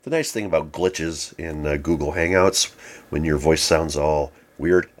The nice thing about glitches in Google Hangouts, when your voice sounds all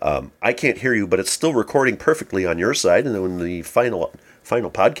weird, I can't hear you, but it's still recording perfectly on your side, and then when the final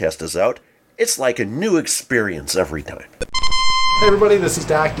podcast is out, it's like a new experience every time. Hey everybody, this is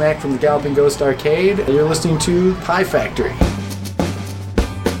Doc Mac from the Galloping Ghost Arcade. You're listening to Pie Factory.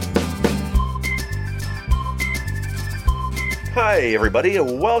 Hi everybody,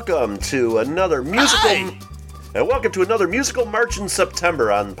 and welcome to another musical... And welcome to another musical march in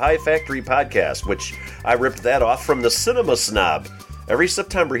September on Pie Factory Podcast, which I ripped that off from the Cinema Snob. Every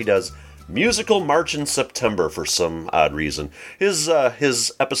September he does Musical March in September for some odd reason. His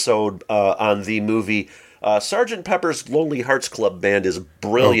episode on the movie Sgt. Pepper's Lonely Hearts Club Band is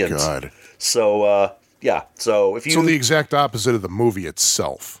brilliant. Oh, God. So, yeah. So, if you... So the exact opposite of the movie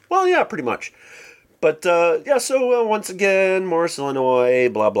itself. Well, yeah, pretty much. But, once again, Morris, Illinois,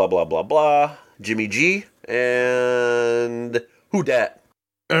 blah, blah, blah, blah, blah. Jimmy G. And who dat?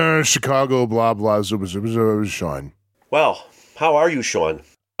 Chicago, blah, blah, Sean. Well, how are you, Sean?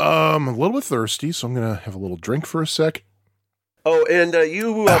 A little bit thirsty, so I'm going to have a little drink for a sec. Oh, and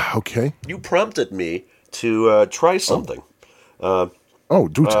you... okay. You prompted me to try something. Do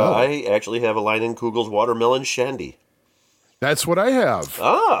tell. I actually have a line in Kugel's Watermelon Shandy. That's what I have.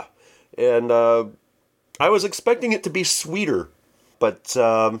 And I was expecting it to be sweeter, but...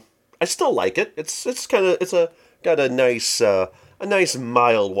 I still like it. It's got a nice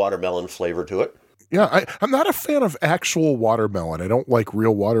mild watermelon flavor to it. Yeah, I'm not a fan of actual watermelon. I don't like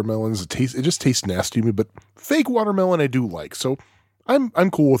real watermelons. It just tastes nasty to me. But fake watermelon I do like. So I'm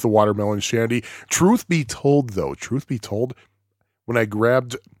cool with the watermelon shandy. Truth be told, when I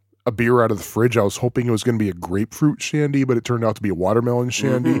grabbed a beer out of the fridge, I was hoping it was going to be a grapefruit shandy, but it turned out to be a watermelon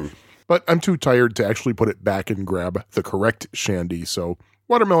shandy. Mm-hmm. But I'm too tired to actually put it back and grab the correct shandy. So.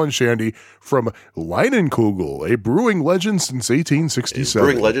 Watermelon Shandy from Leinenkugel, a brewing legend since 1867. A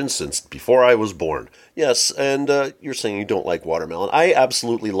brewing legend since before I was born. Yes, and you're saying you don't like watermelon. I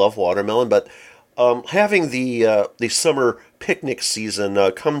absolutely love watermelon, but having the summer picnic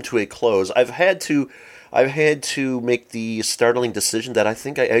season come to a close, I've had to make the startling decision that I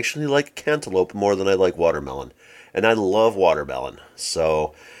think I actually like cantaloupe more than I like watermelon, and I love watermelon.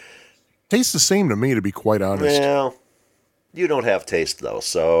 So tastes the same to me, to be quite honest. Well. You don't have taste, though,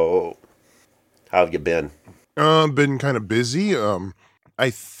 so how have you been? Been kind of busy. I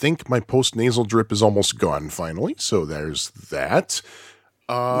think my post-nasal drip is almost gone, finally, so there's that.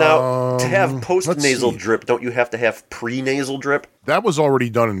 Now, to have post-nasal drip, don't you have to have pre-nasal drip? That was already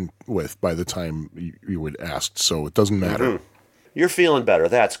done with by the time you had asked, so it doesn't matter. Mm-hmm. You're feeling better.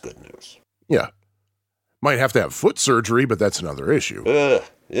 That's good news. Yeah. Might have to have foot surgery, but that's another issue.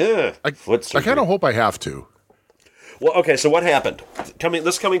 Yeah, foot surgery. I kind of hope I have to. Well, okay, so what happened?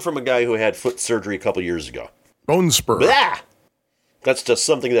 This coming from a guy who had foot surgery a couple years ago. Bone spur. Blah! That's just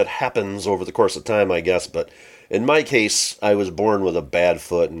something that happens over the course of time, I guess. But in my case, I was born with a bad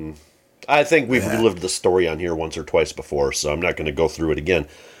foot, and I think we've relived the story on here once or twice before, so I'm not going to go through it again.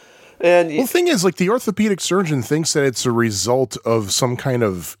 And the thing is, the orthopedic surgeon thinks that it's a result of some kind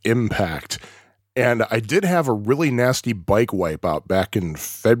of impact. And I did have a really nasty bike wipeout back in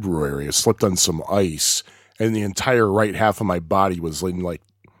February. I slipped on some ice. And the entire right half of my body was in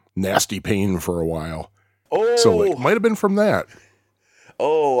nasty pain for a while. Oh, so it might have been from that.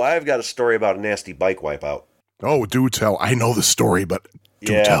 Oh, I've got a story about a nasty bike wipeout. Oh, do tell. I know the story, but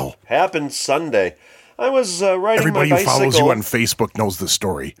do tell. Happened Sunday. I was riding my bicycle. Everybody who follows you on Facebook knows the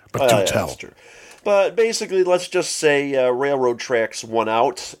story, but do tell. That's true. But basically, let's just say railroad tracks won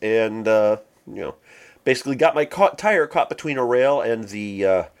out, and basically got my tire caught between a rail and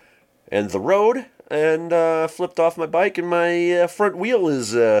the road. And flipped off my bike, and my front wheel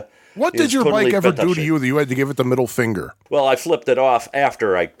is what did your totally bike ever do to you that you had to give it the middle finger? Well, I flipped it off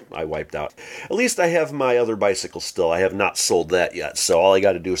after I wiped out. At least I have my other bicycle still. I have not sold that yet, so all I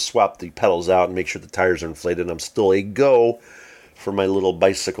got to do is swap the pedals out and make sure the tires are inflated, and I'm still a go for my little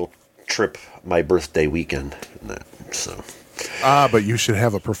bicycle trip, my birthday weekend. So. But you should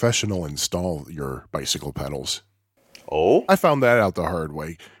have a professional install your bicycle pedals. Oh? I found that out the hard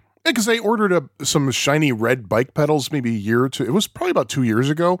way. Because I ordered some shiny red bike pedals maybe a year or two. It was probably about 2 years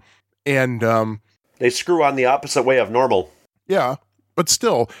ago. And they screw on the opposite way of normal. Yeah, but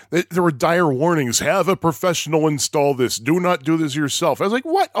still, there were dire warnings. Have a professional install this. Do not do this yourself. I was like,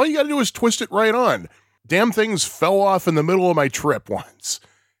 what? All you got to do is twist it right on. Damn things fell off in the middle of my trip once.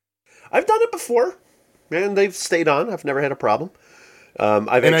 I've done it before, and they've stayed on. I've never had a problem.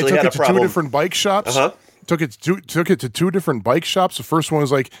 I took it to 2 different bike shops. Uh-huh. Took it to 2 different bike shops. The first one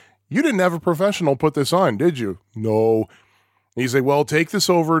was like, you didn't have a professional put this on, did you? No. He's like, well, take this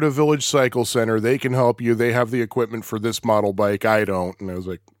over to Village Cycle Center. They can help you. They have the equipment for this model bike. I don't. And I was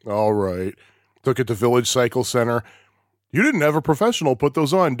like, all right. Took it to Village Cycle Center. You didn't have a professional put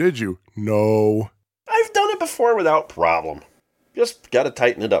those on, did you? No. I've done it before without problem. Just got to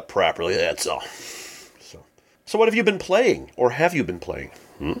tighten it up properly, that's all. So what have you been playing? Or have you been playing?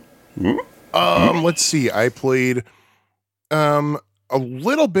 Let's see. I played a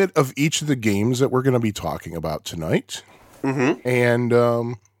little bit of each of the games that we're going to be talking about tonight. Mm-hmm. And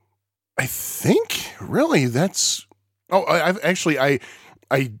I think really that's. Oh,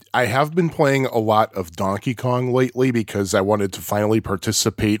 I have been playing a lot of Donkey Kong lately because I wanted to finally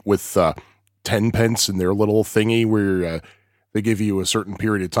participate with 10 Pence in their little thingy where they give you a certain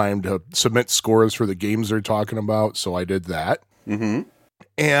period of time to submit scores for the games they're talking about. So I did that. Mm-hmm.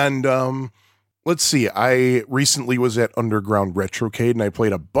 And let's see. I recently was at Underground Retrocade and I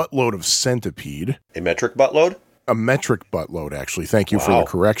played a buttload of Centipede. A metric buttload? A metric buttload, actually. Thank you for the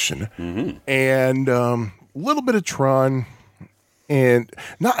correction. Mm-hmm. And a little bit of Tron. And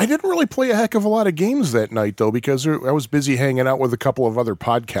no, I didn't really play a heck of a lot of games that night, though, because I was busy hanging out with a couple of other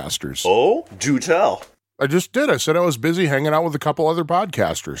podcasters. Oh, do tell. I just did. I said I was busy hanging out with a couple other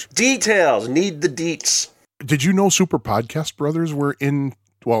podcasters. Details. Need the deets. Did you know Super Podcast Brothers were in,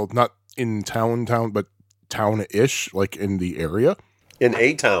 well, not in town, but town-ish, like in the area? In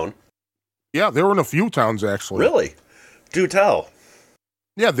a town? Yeah, they were in a few towns, actually. Really? Do tell.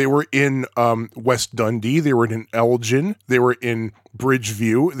 Yeah, they were in West Dundee. They were in Elgin. They were in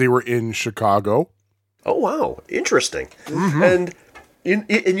Bridgeview. They were in Chicago. Oh, wow. Interesting. Mm-hmm. And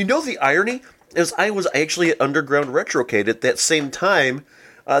you know the irony is I was actually at Underground Retrocade at that same time.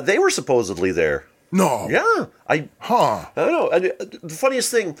 They were supposedly there. No. Yeah. I don't know. The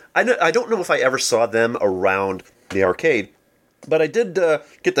funniest thing, I don't know if I ever saw them around the arcade, but I did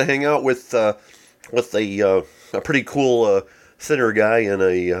get to hang out with a pretty cool thinner guy and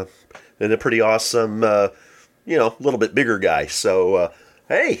a pretty awesome, little bit bigger guy. So,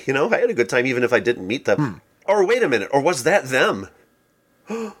 hey, I had a good time even if I didn't meet them. Or wait a minute, or was that them?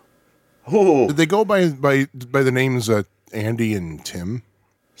 Oh. Did they go by the names Andy and Tim?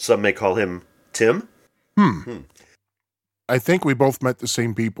 Some may call him Tim. I think we both met the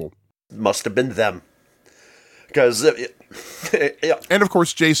same people. Must have been them. Because, yeah. And of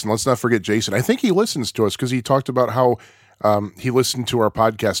course, Jason. Let's not forget Jason. I think he listens to us because he talked about how he listened to our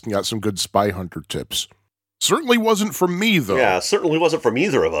podcast and got some good Spy Hunter tips. Certainly wasn't from me, though. Yeah, certainly wasn't from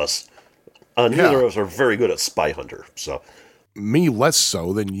either of us. Neither of us are very good at Spy Hunter, so. Me less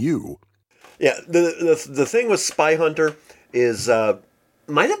so than you. Yeah, the thing with Spy Hunter is,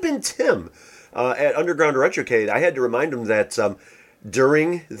 might have been Tim at Underground Retrocade. I had to remind him that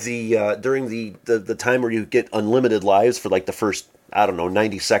during the time where you get unlimited lives for like the first,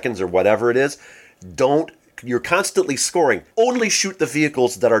 90 seconds or whatever it is, you're constantly scoring. Only shoot the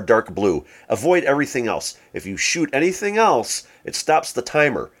vehicles that are dark blue. Avoid everything else. If you shoot anything else, it stops the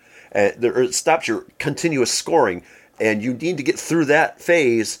timer. It stops your continuous scoring, and you need to get through that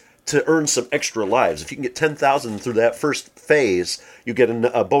phase to earn some extra lives. If you can get 10,000 through that first phase, you get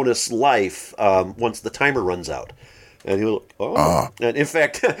a bonus life once the timer runs out. And he was like, oh. And in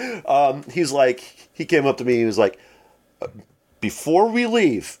fact, he came up to me and he was like, before we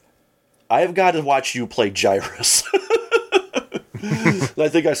leave, I've got to watch you play Gyrus. I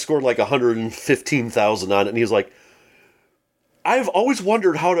think I scored like 115,000 on it, and he was like, I've always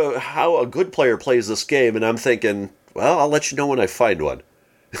wondered how a good player plays this game, and I'm thinking, well, I'll let you know when I find one.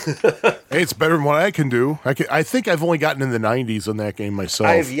 Hey, it's better than what I can do. I think I've only gotten in the 90s on that game myself.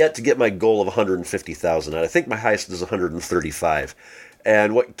 I've yet to get my goal of 150,000. I think my highest is 135.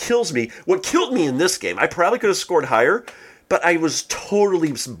 And what killed me in this game, I probably could have scored higher, but I was totally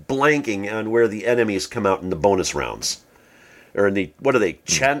blanking on where the enemies come out in the bonus rounds. Or in the, what are they,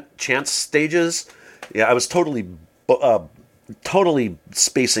 chance stages? Yeah, I was totally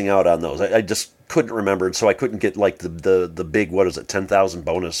spacing out on those. I just couldn't remember, and so I couldn't get like the big, 10,000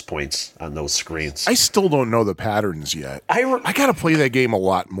 bonus points on those screens. I still don't know the patterns yet. I gotta play that game a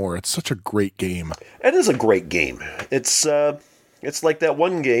lot more. It's such a great game. It is a great game. It's like that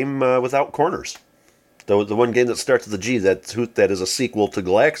one game without corners. The one game that starts with a G that is a sequel to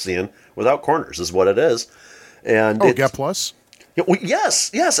Galaxian without corners is what it is. And Get Plus?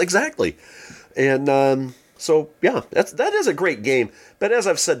 Yes, exactly. And so, yeah, that is a great game. But as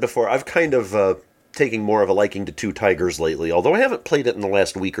I've said before, I've kind of taking more of a liking to Two Tigers lately, although I haven't played it in the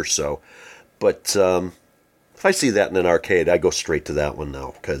last week or so. But if I see that in an arcade, I go straight to that one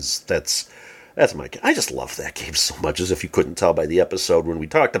now, because that's my game. I just love that game so much, as if you couldn't tell by the episode when we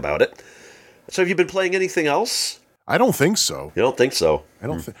talked about it. So have you been playing anything else? I don't think so. You don't think so? I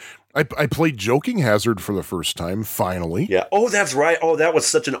don't think. I played Joking Hazard for the first time, finally. Yeah. Oh, that's right. Oh, that was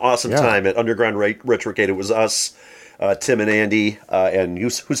such an awesome time at Underground Retrocade. It was us, Tim and Andy, and you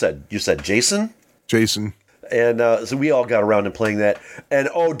said Jason? Jason. And so we all got around to playing that. And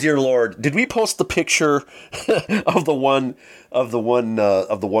oh dear Lord, did we post the picture of the one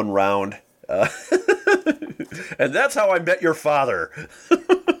round? And that's how I met your father.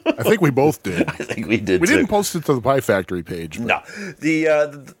 I think we both did. I think we did. We didn't post it to the Pie Factory page. But. No.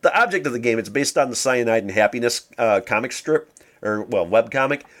 The object of the game, it's based on the Cyanide and Happiness comic strip, or web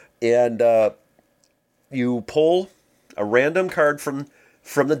comic, and you pull a random card from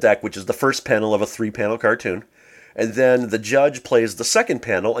the deck, which is the first panel of a 3-panel cartoon, and then the judge plays the second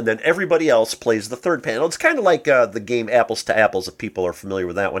panel, and then everybody else plays the third panel. It's kind of like the game Apples to Apples, if people are familiar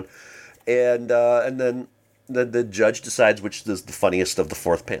with that one, and then the judge decides which is the funniest of the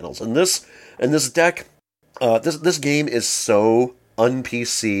fourth panels. And this deck, this game is so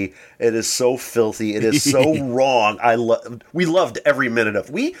un-PC. It is so filthy. It is so wrong. We loved every minute of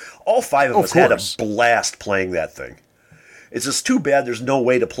it. All 5 of us had a blast playing that thing. It's just too bad there's no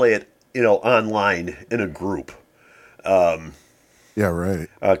way to play it, online in a group. Yeah, right.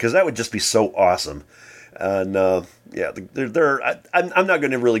 Because that would just be so awesome. And I'm not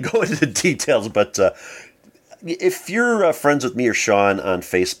going to really go into details, but if you're friends with me or Sean on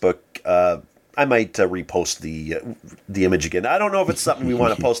Facebook, I might repost the image again. I don't know if it's something we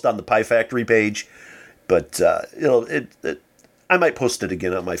want to post on the Pie Factory page, but I might post it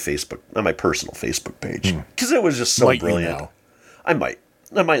again on my personal Facebook page, because it was just so brilliant. I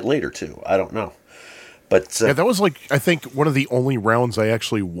might later too. I don't know, but that was I think one of the only rounds I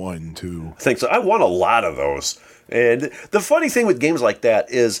actually won too. I think so. I won a lot of those, and the funny thing with games like that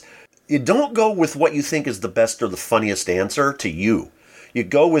is you don't go with what you think is the best or the funniest answer to you. You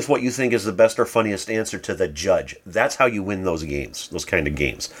go with what you think is the best or funniest answer to the judge. That's how you win those games, those kind of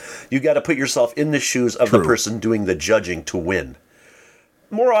games. You got to put yourself in the shoes of the person doing the judging to win.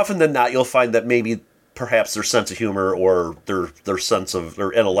 More often than not, you'll find that perhaps their sense of humor or their sense of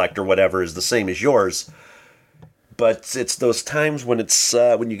their intellect or whatever is the same as yours. But it's those times when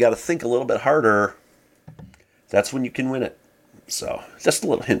when you got to think a little bit harder. That's when you can win it. So, just a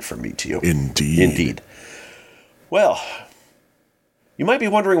little hint from me to you. Indeed. Well, you might be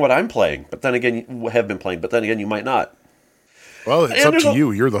wondering what I'm playing, but then again, you might not. Well, it's up to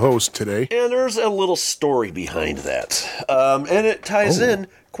you. You're the host today. And there's a little story behind that. And it ties in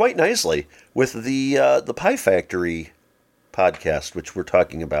quite nicely with the Pie Factory podcast, which we're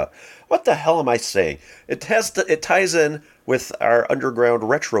talking about. What the hell am I saying? It ties in with our Underground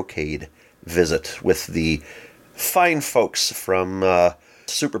Retrocade visit with the fine folks from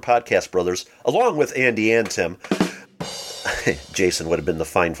Super Podcast Brothers, along with Andy and Tim. Jason would have been the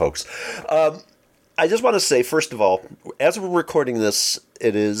fine folks. I just want to say, first of all, as we're recording this,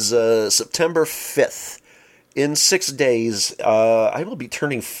 it is September 5th. In 6 days, I will be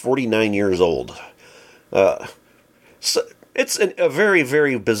turning 49 years old. So it's a very,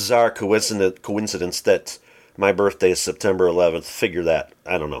 very bizarre coincidence that my birthday is September 11th. Figure that.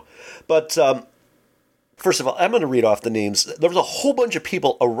 I don't know. But first of all, I'm going to read off the names. There was a whole bunch of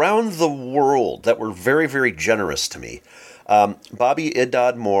people around the world that were very, very generous to me. Bobby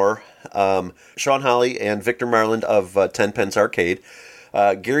Idod Moore, Sean Holly, and Victor Marland of 10 Pence Arcade.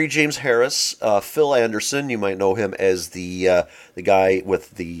 Gary James Harris, Phil Anderson, you might know him as the guy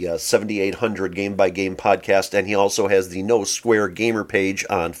with the 7800 Game by Game podcast, and he also has the No Square Gamer page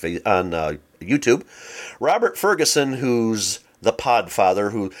on YouTube. Robert Ferguson, who's the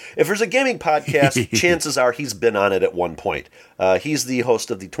Podfather, who, if there's a gaming podcast, chances are he's been on it at one point. He's the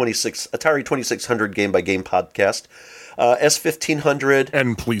host of the Atari 2600 Game by Game podcast. S1500.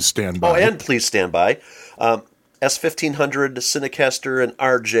 And please stand by. Oh, and please stand by. S1500, Cinecaster, and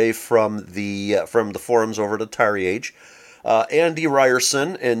RJ from the forums over at Atari Age. Andy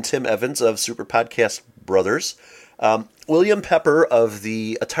Ryerson and Tim Evans of Super Podcast Brothers. William Pepper of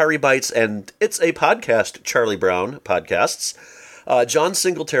the Atari Bytes and It's a Podcast, Charlie Brown podcasts. John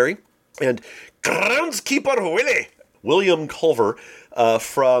Singletary. And Groundskeeper Willie. William Culver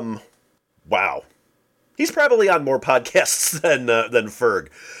from... Wow. He's probably on more podcasts than Ferg.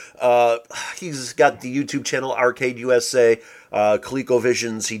 He's got the YouTube channel Arcade USA,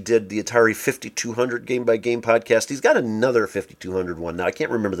 ColecoVisions. He did the Atari 5200 Game by Game podcast. He's got another 5200 one now. I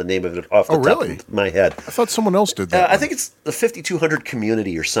can't remember the name of it off the top of my head. I thought someone else did that. I think it's the 5200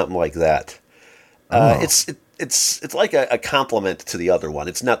 Community or something like that. It's like a complement to the other one.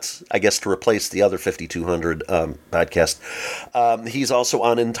 It's not, I guess, to replace the other 5200 podcast. He's also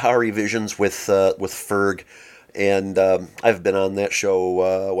on Atari Visions with Ferg, and I've been on that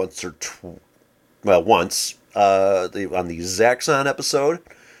show once. on the Zaxxon episode,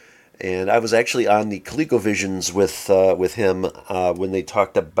 and I was actually on the ColecoVisions with him when they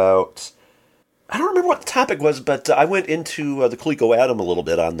talked about. I don't remember what the topic was, but I went into the Coleco Atom a little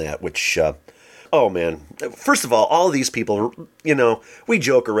bit on that, which, oh man. First of all of these people, we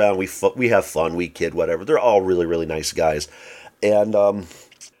joke around, we have fun, we kid, whatever. They're all really, really nice guys. And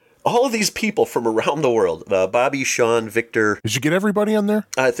all of these people from around the world, Bobby, Sean, Victor. Did you get everybody on there?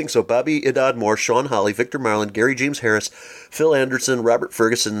 I think so. Bobby Idad Moore, Sean Holly, Victor Marlin, Gary James Harris, Phil Anderson, Robert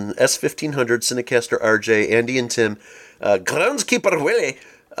Ferguson, S1500, Cinecaster RJ, Andy and Tim, Groundskeeper Willie,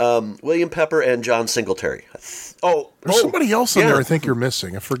 William Pepper, and John Singletary. There's somebody else on there I think you're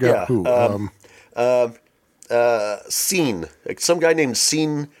missing. I forgot who. Scene. Some guy named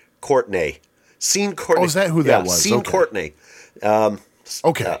Scene Courtney. Scene Courtney. Oh, is that who that was? Scene Courtney.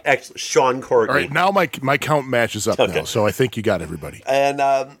 Okay. Actually, Sean Courtney. All right, now my count matches up now, so I think you got everybody. And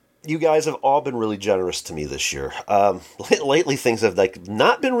you guys have all been really generous to me this year. Lately, things have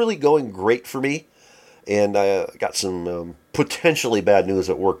not been really going great for me, and I got some potentially bad news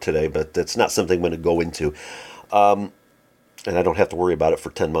at work today, but it's not something I'm going to go into. And I don't have to worry about it for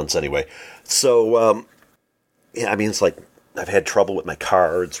 10 months anyway. So, it's like I've had trouble with my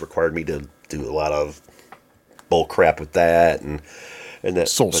car. It's required me to do a lot of bull crap with that and that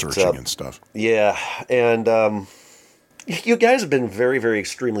soul searching and stuff. Yeah, and you guys have been very, very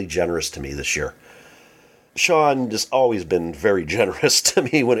extremely generous to me this year. Sean just always been very generous to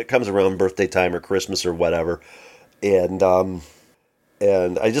me when it comes around birthday time or Christmas or whatever, and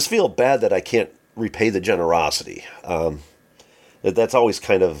I just feel bad that I can't repay the generosity. That's always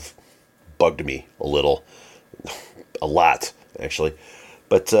kind of bugged me a lot actually.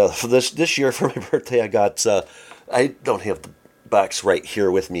 But for this year for my birthday, I got I don't have the box right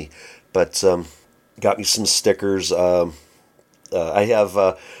here with me, but got me some stickers. I have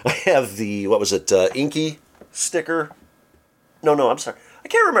the what was it Inky sticker? No, I'm sorry, I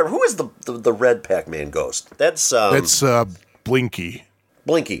can't remember who is the red Pac-Man ghost. That's Blinky.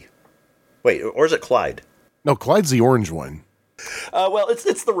 Blinky. Wait, or is it Clyde? No, Clyde's the orange one. Well,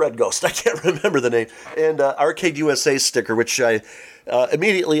 it's the red ghost. I can't remember the name. And Arcade USA sticker, which I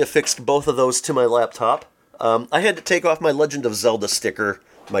immediately affixed both of those to my laptop. I had to take off my Legend of Zelda sticker,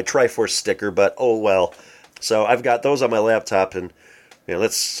 my Triforce sticker, but oh well. So I've got those on my laptop, and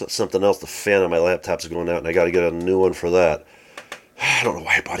that's something else. The fan on my laptop's going out, and I got to get a new one for that. I don't know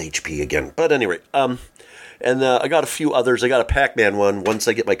why I bought HP again, but anyway. And I got a few others. I got a Pac-Man one. Once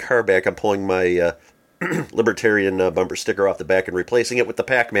I get my car back, I'm pulling my Libertarian bumper sticker off the back and replacing it with the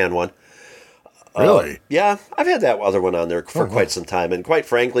Pac-Man one. Really? Yeah, I've had that other one on there for quite some time, and quite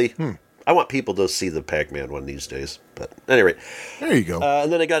frankly, I want people to see the Pac-Man one these days. But anyway, there you go.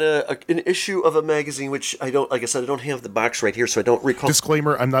 And then I got an issue of a magazine, which I don't, like I said, I don't have the box right here, so I don't recall.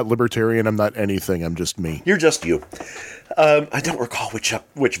 Disclaimer: I'm not libertarian. I'm not anything. I'm just me. You're just you. I don't recall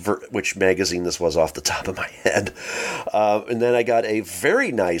which magazine this was off the top of my head. And then I got a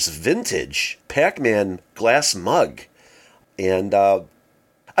very nice vintage Pac-Man glass mug, and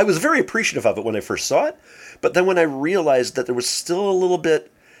I was very appreciative of it when I first saw it. But then when I realized that there was still a little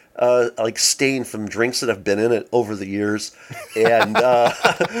bit stain from drinks that have been in it over the years, and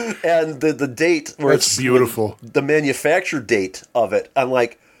and the date where it's beautiful, the manufacture date of it, I'm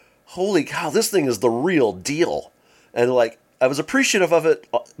like, holy cow, this thing is the real deal. And I was appreciative of it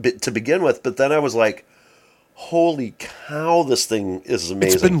to begin with, but then I was like, holy cow, this thing is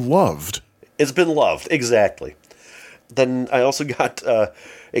amazing. It's been loved. It's been loved, exactly. Then I also got a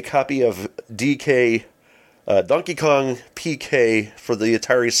copy of DK Donkey Kong PK for the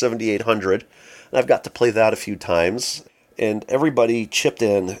Atari 7800. And I've got to play that a few times. And everybody chipped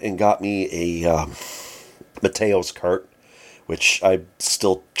in and got me a Mateo's cart, which I'm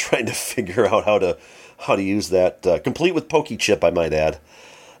still trying to figure out how to use that, complete with Pokey Chip, I might add.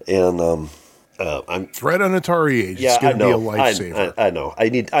 And I'm Thread on Atari Age. Yeah, it's going to be a lifesaver. I know. I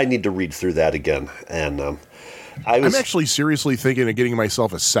need to read through that again. And I'm actually seriously thinking of getting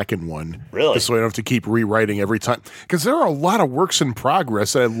myself a second one. Really? Just so I don't have to keep rewriting every time. Because there are a lot of works in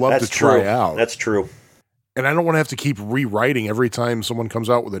progress that I'd love to try out. That's true. And I don't want to have to keep rewriting every time someone comes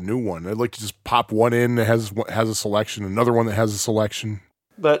out with a new one. I'd like to just pop one in that has a selection, another one that has a selection.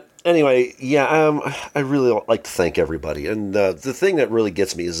 But anyway, yeah, I really like to thank everybody. And the thing that really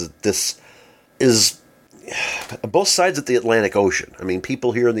gets me is that this is both sides of the Atlantic Ocean. I mean,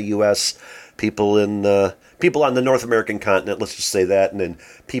 people here in the U.S., people on the North American continent, let's just say that, and then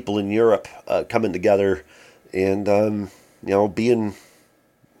people in Europe coming together and, being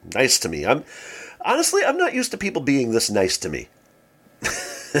nice to me. I'm not used to people being this nice to me.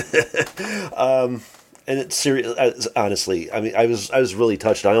 And it's serious. Honestly, I mean, I was really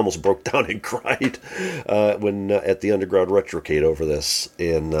touched. I almost broke down and cried when at the Underground Retrocade over this.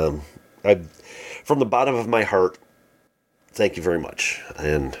 And I, from the bottom of my heart, thank you very much.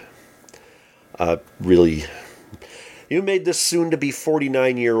 And really, you made this soon-to-be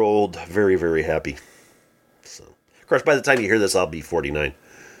 49-year-old very, very happy. So, of course, by the time you hear this, I'll be 49,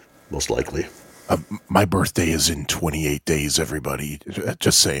 most likely. My birthday is in 28 days, everybody.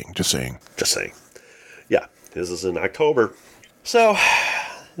 Just saying. Yeah, this is in October. So,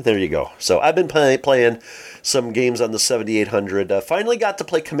 there you go. So, I've been playing some games on the 7800. Finally got to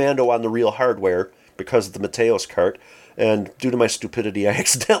play Commando on the real hardware because of the Mateos cart. And due to my stupidity, I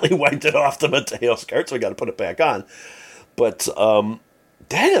accidentally wiped it off the Mateos cart, so I got to put it back on. But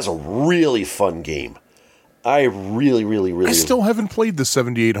that is a really fun game. I really... I still haven't played the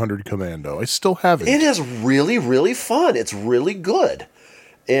 7800 Commando. I still haven't. It is really, really fun. It's really good.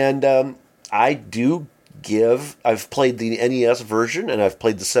 And I've played the NES version, and I've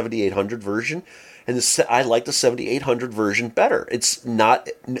played the 7800 version, and I like the 7800 version better. It's not,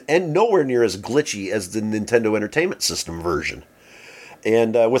 and nowhere near as glitchy as the Nintendo Entertainment System version.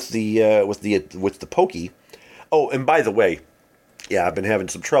 And with the Pokey. Oh, and by the way, yeah, I've been having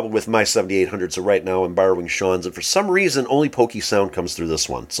some trouble with my 7800, so right now I'm borrowing Sean's, and for some reason, only Pokey sound comes through this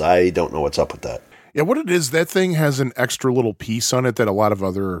one, so I don't know what's up with that. Yeah, what it is, that thing has an extra little piece on it that a lot of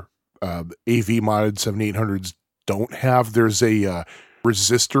other AV modded 7800s don't have. There's a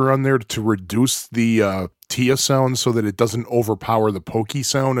resistor on there to reduce the TIA sound so that it doesn't overpower the Pokey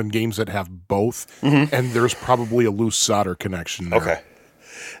sound in games that have both, and there's probably a loose solder connection there.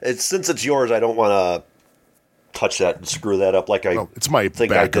 Okay. Since it's yours, I don't want to touch that and screw that up like it's my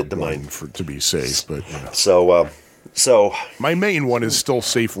think I did to mine to be safe, but you know. So my main one is still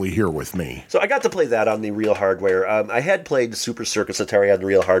safely here with me. So I got to play that on the real hardware. I had played Super Circus Atari on the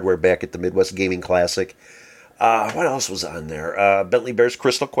real hardware back at the Midwest Gaming Classic. What else was on there? Bentley Bears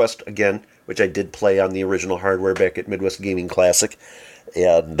Crystal Quest again, which I did play on the original hardware back at Midwest Gaming Classic,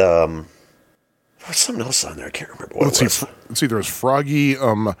 and there's something else on there. I can't remember what it was. Let's see. There was Froggy.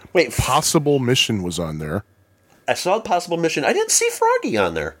 Possible Mission was on there. I saw the Possible Mission. I didn't see Froggy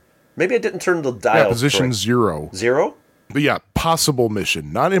on there. Maybe I didn't turn the dial. Yeah, position 0. 0? But yeah, Possible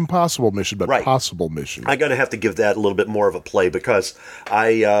Mission. Not Impossible Mission, but right. Possible Mission. I'm going to have to give that a little bit more of a play because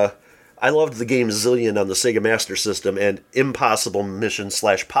I loved the game Zillion on the Sega Master System, and Impossible Mission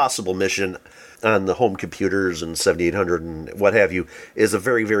 / Possible Mission on the home computers and 7800 and what have you is a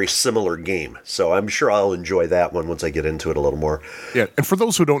very, very similar game. So I'm sure I'll enjoy that one once I get into it a little more. Yeah, and for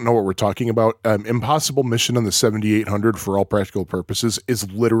those who don't know what we're talking about, Impossible Mission on the 7800, for all practical purposes, is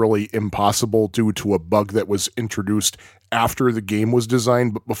literally impossible due to a bug that was introduced after the game was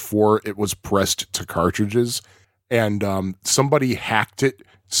designed, but before it was pressed to cartridges. And somebody hacked it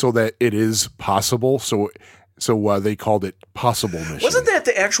so that it is possible. So they called it Possible Mission. Wasn't that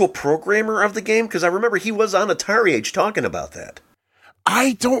the actual programmer of the game? Because I remember he was on Atari Age talking about that.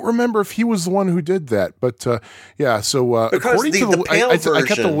 I don't remember if he was the one who did that, but yeah. So according to the I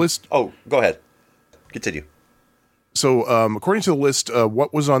kept the list. Oh, go ahead. Continue. So according to the list,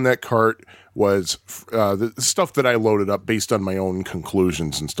 what was on that cart was the stuff that I loaded up based on my own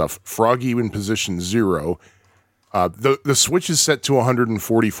conclusions and stuff. Froggy in position 0. The Switch is set to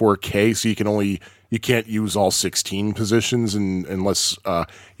 144K, so you can't use all 16 positions unless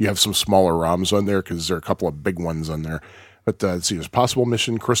you have some smaller ROMs on there, because there are a couple of big ones on there. But let's see, there's Possible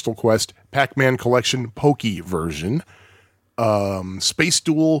Mission, Crystal Quest, Pac-Man Collection, Pokey version, Space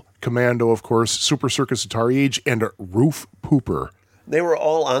Duel, Commando, of course, Super Circus Atari Age, and Roof Pooper. They were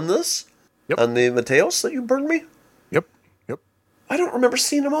all on this? Yep. On the Mateos that you burned me? Yep. I don't remember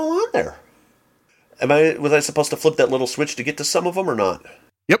seeing them all on there. Was I supposed to flip that little switch to get to some of them or not?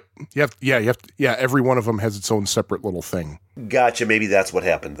 Yep. You have to, every one of them has its own separate little thing. Gotcha. Maybe that's what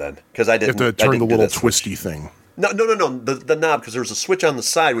happened then. Because I didn't. You have to turn the little twisty thing. No. The knob, because there was a switch on the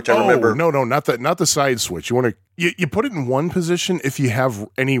side, which I remember. No, not the side switch. You want to you put it in one position if you have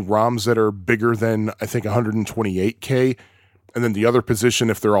any ROMs that are bigger than, I think, 128K, and then the other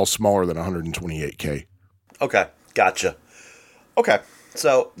position if they're all smaller than 128K. Okay, gotcha. Okay.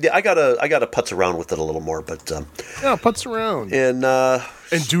 So yeah, I gotta putz around with it a little more, but putz around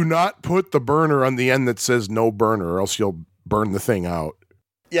and do not put the burner on the end that says no burner, or else you'll burn the thing out.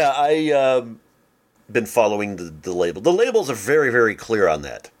 Yeah, I been following the label. The labels are very, very clear on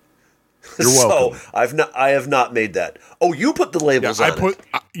that. You're welcome. So I have not made that. Oh, you put the labels on it.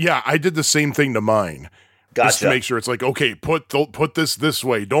 I did the same thing to mine. Gotcha. Just to make sure it's like, okay, put this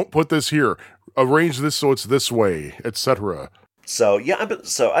way. Don't put this here. Arrange this so it's this way, etc. So yeah,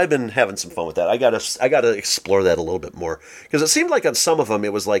 I've been having some fun with that. I gotta explore that a little bit more because it seemed like on some of them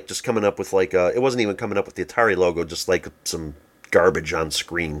it was like just coming up with like it wasn't even coming up with the Atari logo, just like some garbage on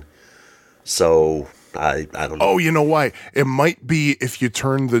screen. So I don't know. Oh, you know why? It might be if you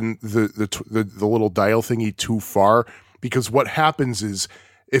turn the little dial thingy too far, because what happens is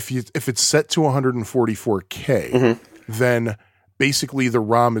if it's set to 144K, then basically the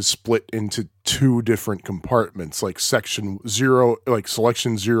ROM is split into two different compartments, like selection 0,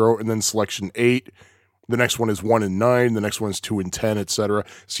 and then selection 8. The next one is 1 and 9. The next one is 2 and 10, etc.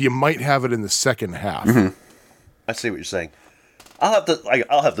 So you might have it in the second half. I see what you're saying. I'll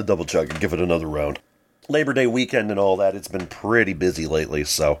have to double check and give it another round. Labor Day weekend and all that. It's been pretty busy lately,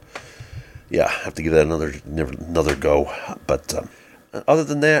 so yeah, I have to give that another go. But other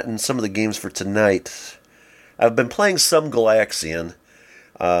than that, and some of the games for tonight, I've been playing some Galaxian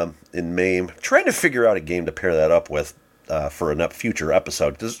in MAME, trying to figure out a game to pair that up with for a future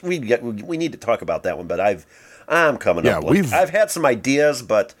episode, because we need to talk about that one. But I'm coming up. I've had some ideas,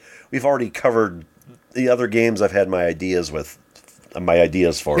 but we've already covered the other games. I've had my ideas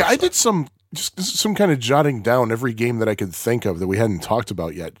for. Yeah, I did some kind of jotting down every game that I could think of that we hadn't talked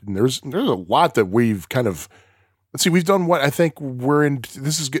about yet, and there's a lot that we've kind of. Let's see, we've done what I think we're in.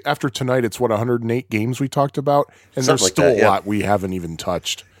 This is after tonight. It's 108 games we talked about, and there's still a lot we haven't even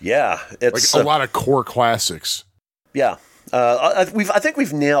touched. Yeah, it's like a lot of core classics. Yeah, I think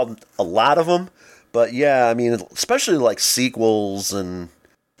we've nailed a lot of them, but yeah, I mean, especially like sequels and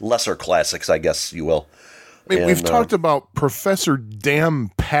lesser classics, I guess you will. I mean, we've talked about Professor Damn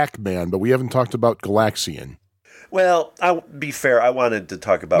Pac-Man, but we haven't talked about Galaxian. Well, I'll be fair. I wanted to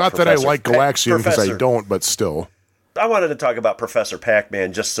talk about not that I like Galaxian because I don't, but still. I wanted to talk about Professor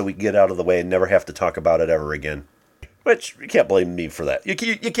Pac-Man just so we get out of the way and never have to talk about it ever again. Which, you can't blame me for that. You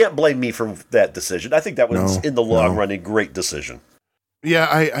can't blame me for that decision. I think that was, in the long run, a great decision.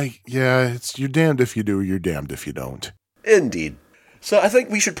 Yeah, it's you're damned if you do, you're damned if you don't. Indeed. So I think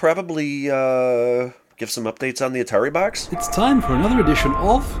we should probably give some updates on the Atari box. It's time for another edition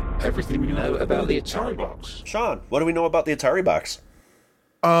of Everything We Know About the Atari Box. Sean, what do we know about the Atari box?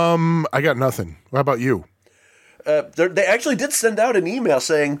 I got nothing. How about you? They actually did send out an email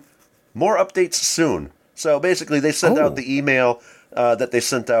saying more updates soon. So basically, they sent out the email that they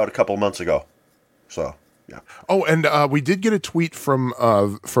sent out a couple months ago. So yeah. Oh, and we did get a tweet from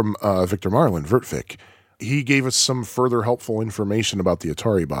Victor Marlin, Vertvic. He gave us some further helpful information about the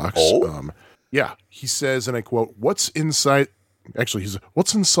Atari box. Oh. Yeah, he says, and I quote, "What's inside?" Actually,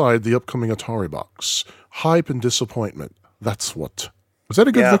 what's inside the upcoming Atari box? Hype and disappointment. That's what. Was that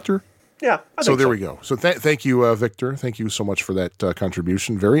a good Victor? Yeah. So there we go. So thank you, Victor. Thank you so much for that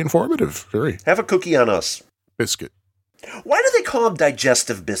contribution. Very informative. Very. Have a cookie on us. Biscuit. Why do they call them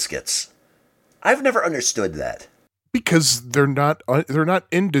digestive biscuits? I've never understood that. Because they're not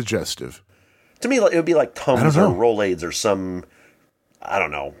indigestive. To me, it would be like Tums or Rolaids or some, I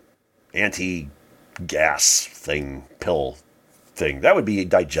don't know, anti-gas pill thing. That would be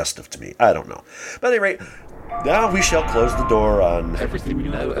digestive to me. I don't know. But at any rate, now we shall close the door on Everything We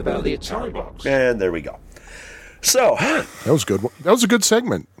Know About the Atari Box. And there we go. So that was good. That was a good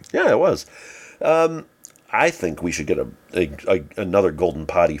segment. Yeah, it was. I think we should get another golden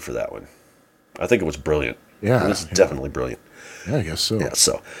potty for that one. I think it was brilliant. Yeah, it was definitely brilliant. Yeah, I guess so. Yeah,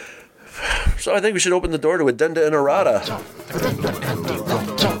 so I think we should open the door to Addenda and Errata.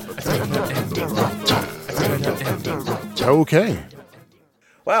 Okay.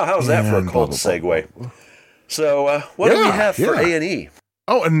 Wow, how's that for a cold segue? So, what do we have for A&E?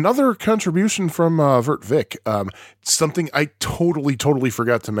 Oh, another contribution from Vertvic. Something I totally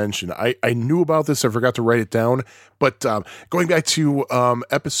forgot to mention. I knew about this. I forgot to write it down. But going back to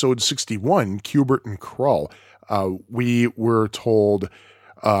episode 61, Q*bert and Krull, we were told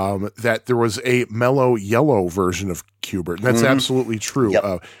that there was a mellow yellow version of Q*bert. And that's absolutely true.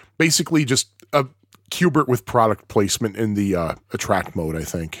 Yep. Basically just a Q*bert with product placement in the attract mode, I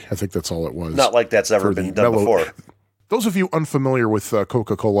think. I think that's all it was. Not like that's ever been done before. Those of you unfamiliar with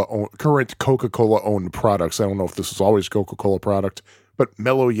current Coca-Cola-owned products, I don't know if this is always Coca-Cola product, but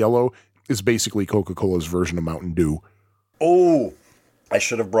Mellow Yellow is basically Coca-Cola's version of Mountain Dew. Oh, I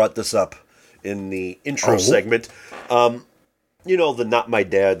should have brought this up in the intro segment. You know, the Not My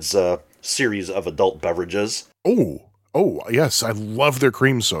Dad's series of adult beverages. Oh, yes, I love their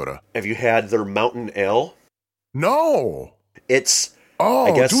cream soda. Have you had their Mountain Ale? No. It's,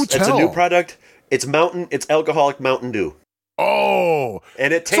 I guess do it's tell. a new product. It's alcoholic Mountain Dew. Oh.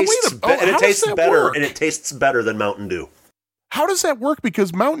 And it tastes better than Mountain Dew. How does that work?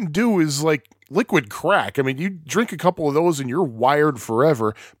 Because Mountain Dew is like liquid crack. I mean, you drink a couple of those and you're wired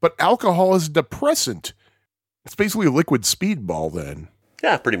forever, but alcohol is a depressant. It's basically a liquid speedball then.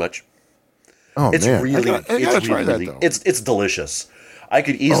 Yeah, pretty much. Oh, It's man. really, I gotta try that, though. it's delicious. I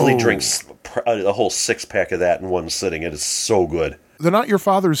could easily Oh. drink a whole 6-pack of that in one sitting. It is so good. The Not Your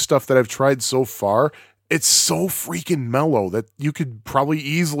Father's stuff that I've tried so far, it's so freaking mellow that you could probably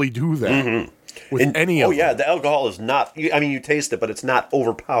easily do that with any of them. Yeah, the alcohol is not. I mean, you taste it, but it's not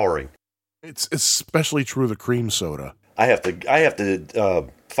overpowering. It's especially true of the cream soda. I have to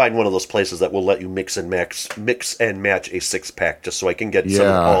find one of those places that will let you mix and match a 6-pack just so I can get some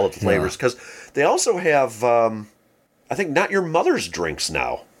of all of the flavors. Because they also have, I think, Not Your Mother's drinks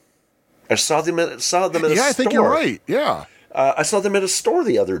now. I saw them at a store. Yeah, I think you're right. Yeah. I saw them at a store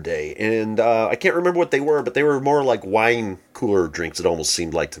the other day, and I can't remember what they were, but they were more like wine cooler drinks, it almost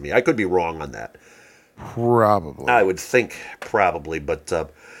seemed like to me. I could be wrong on that. Probably. I would think probably, but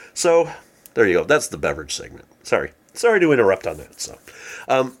so there you go. That's the beverage segment. Sorry to interrupt on that. So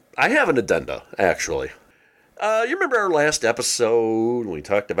I have an addenda, actually. You remember our last episode when we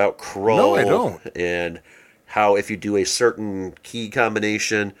talked about Krull? No, I don't. And how if you do a certain key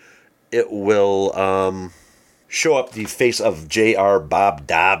combination, it will show up the face of J.R. Bob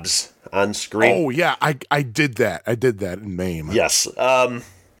Dobbs on screen. Oh, yeah, I did that. I did that in MAME. Yes.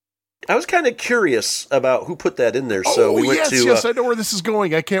 I was kind of curious about who put that in there, so we went to... Yes, I know where this is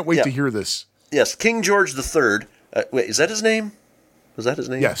going. I can't wait yeah. to hear this. Yes, King George III. Wait, is that his name? Was that his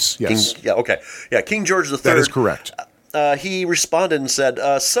name? Yes. Yeah, okay. Yeah, King George III. That is correct. He responded and said,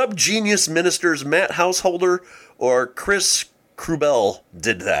 sub-genius ministers Matt Householder or Chris Krubell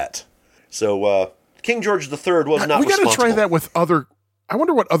did that. So, King George III was not responsible. We got to try that with other... I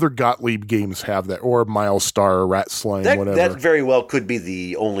wonder what other Gottlieb games have that, or Milestar, or Rat Slime, whatever. That very well could be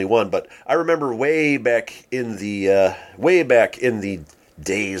the only one, but I remember way back in the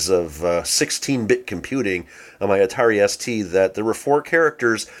days of 16-bit computing on my Atari ST that there were 4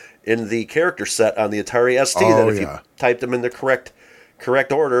 characters in the character set on the Atari ST that if you typed them in the correct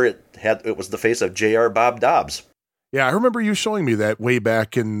order, it was the face of J.R. Bob Dobbs. Yeah, I remember you showing me that way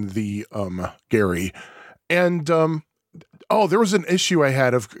back in the Gary, and there was an issue I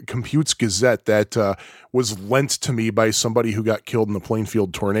had of Compute's Gazette that was lent to me by somebody who got killed in the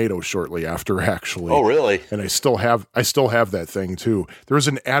Plainfield tornado shortly after, actually. Oh, really? And I still have that thing too. There was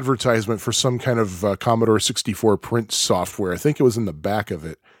an advertisement for some kind of Commodore 64 print software. I think it was in the back of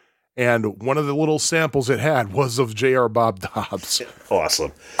it. And one of the little samples it had was of J.R. Bob Dobbs.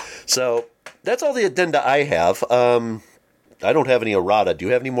 Awesome. So that's all the addenda I have. I don't have any errata. Do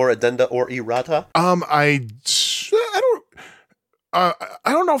you have any more addenda or errata? I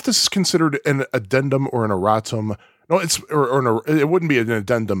don't know if this is considered an addendum or an erratum. No, it wouldn't be an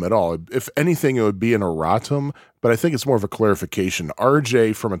addendum at all. If anything, it would be an erratum, but I think it's more of a clarification.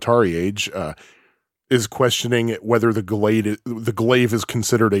 RJ from Atari Age is questioning whether the glaive is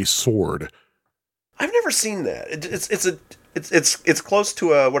considered a sword. I've never seen that. It's close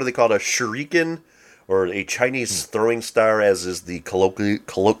to a, what do they call it, a shuriken or a Chinese throwing star, as is the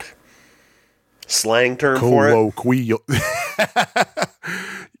slang term for it.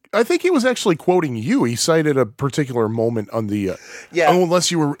 I think he was actually quoting you. He cited a particular moment on the unless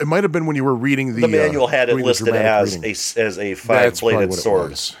you were. It might have been when you were reading the manual had it listed as a 5-bladed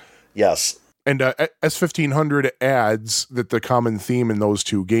sword. Yes. And S1500 adds that the common theme in those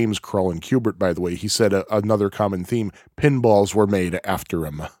two games, Krull and Kubert, by the way, he said another common theme: pinballs were made after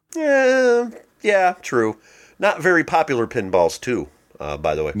him. Yeah, true. Not very popular pinballs too.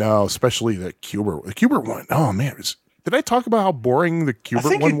 By the way, no, especially the Kubert. The Kubert one. Oh man, did I talk about how boring the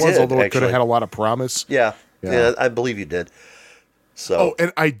Kubert one was? Although it could have had a lot of promise. Yeah, I believe you did. So, oh,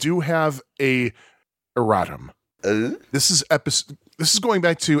 and I do have a erratum. This is going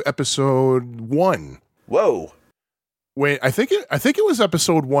back to episode 1. Whoa. When I think it was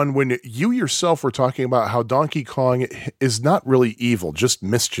episode 1 when you yourself were talking about how Donkey Kong is not really evil, just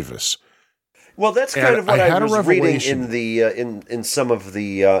mischievous. Well, that's kind of what I was reading in the in some of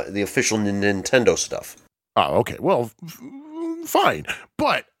the official Nintendo stuff. Oh, okay. Well, fine.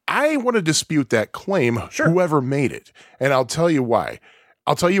 But I want to dispute that claim, whoever made it. And I'll tell you why.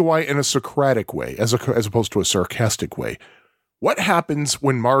 I'll tell you why in a Socratic way, as opposed to a sarcastic way. What happens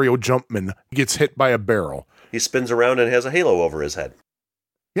when Mario Jumpman gets hit by a barrel? He spins around and has a halo over his head.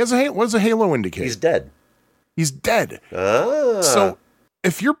 He has what does a halo indicate? He's dead. He's dead. Ah. So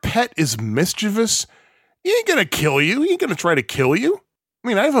if your pet is mischievous, he ain't going to kill you. He ain't going to try to kill you. I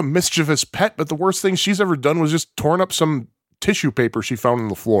mean, I have a mischievous pet, but the worst thing she's ever done was just torn up some tissue paper she found on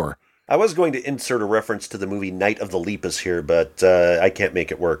the floor. I was going to insert a reference to the movie Night of the Lepus here, but I can't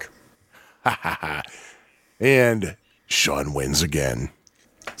make it work. And Sean wins again.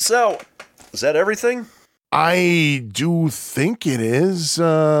 So, is that everything? I do think it is.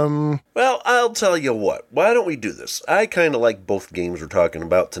 Well, I'll tell you what. Why don't we do this? I kind of like both games we're talking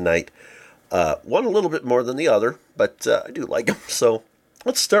about tonight. One a little bit more than the other, but I do like them. So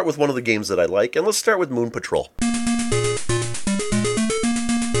let's start with one of the games that I like, and let's start with Moon Patrol.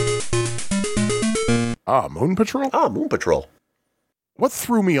 Moon Patrol? Moon Patrol. What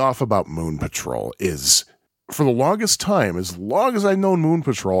threw me off about Moon Patrol is, for the longest time, as long as I've known Moon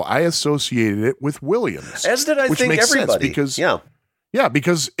Patrol, I associated it with Williams. As did I which think makes everybody. Sense because, yeah,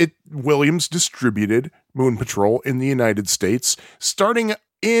 because Williams distributed Moon Patrol in the United States starting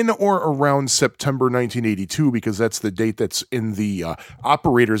in or around September 1982, because that's the date that's in the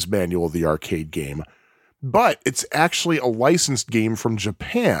operator's manual of the arcade game. But it's actually a licensed game from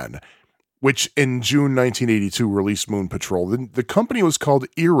Japan, which in June 1982 released Moon Patrol. The company was called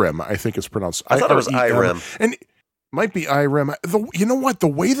IREM, I think it's pronounced. I thought it was IREM. And it might be IREM. You know what? The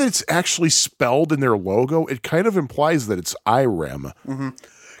way that it's actually spelled in their logo, it kind of implies that it's IREM.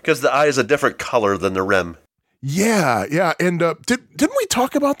 Because the I is a different color than the REM. Yeah. And didn't we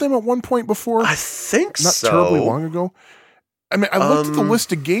talk about them at one point before? I think Not so. terribly long ago. I mean, I looked at the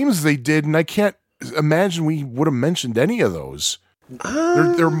list of games they did, and I can't imagine we would have mentioned any of those.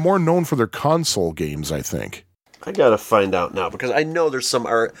 They're more known for their console games, I think. I gotta find out now, because I know there's some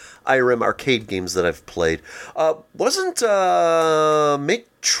IREM arcade games that I've played. Wasn't Make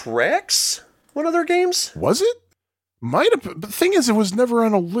Tracks one of their games? Was it? Might have. But the thing is, it was never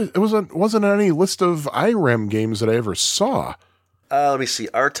on a list. It wasn't on any list of IREM games that I ever saw. Let me see.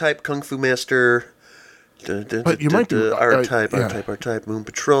 R-Type, Kung Fu Master. But you might be R-Type, R-Type, Moon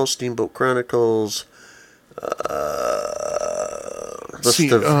Patrol, Steamboat Chronicles. Here we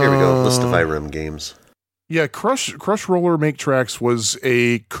go. List of IREM games. Yeah, Crush Roller Make Tracks was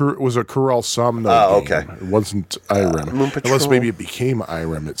a Corel Somno game. Okay. It wasn't IREM. Moon Patrol. Unless maybe it became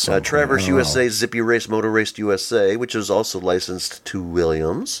IREM at some point. Traverse USA, Zippy Race, Motor Race USA, which is also licensed to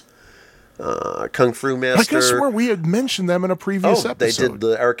Williams. Kung Fu Master. I guess where we had mentioned them in a previous episode. They did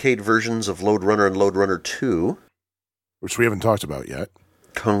the arcade versions of Lode Runner and Lode Runner 2. Which we haven't talked about yet.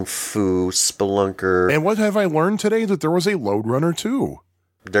 Kung Fu, Spelunker. And what have I learned today? That there was a Lode Runner 2.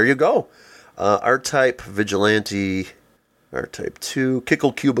 There you go. R-Type, Vigilante, R-Type 2,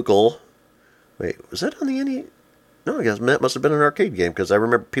 Kickle Cubicle. Wait, was that on the NES? No, I guess that must have been an arcade game, because I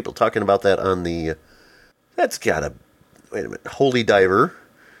remember people talking about that on the... That's gotta... Wait a minute. Holy Diver.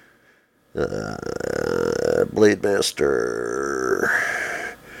 Blade Master...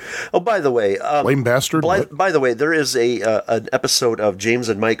 Oh, by the way, Blame Bastard. By the way, there is an episode of James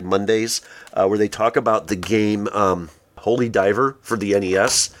and Mike Mondays where they talk about the game Holy Diver for the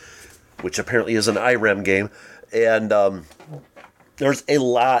NES, which apparently is an IREM game, and there's a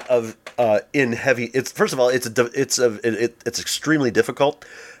lot of in heavy. It's first of all, it's extremely difficult,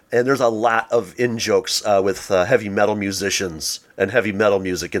 and there's a lot of in jokes with heavy metal musicians and heavy metal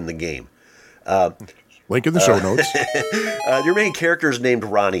music in the game. Link in the show notes. Your main character is named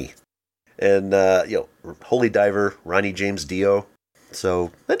Ronnie, and Holy Diver, Ronnie James Dio.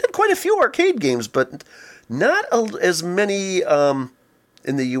 So I did quite a few arcade games, but not as many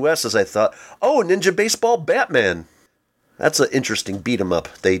in the U.S. as I thought. Oh, Ninja Baseball Batman. That's an interesting beat 'em up.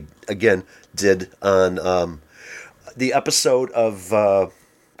 They again did on the episode of.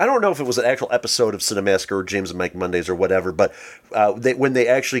 I don't know if it was an actual episode of Cinemassacre or James and Mike Mondays or whatever, but when they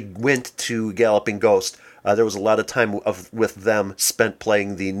actually went to Galloping Ghost, there was a lot of time with them spent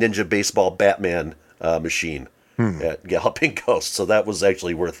playing the Ninja Baseball Batman machine at Galloping Ghost. So that was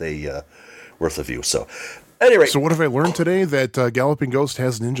actually worth a view. So, anyway. So what have I learned today? That Galloping Ghost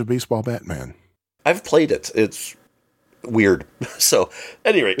has Ninja Baseball Batman. I've played it. It's weird. So,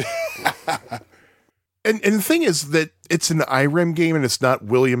 anyway. And the thing is that it's an IREM game and it's not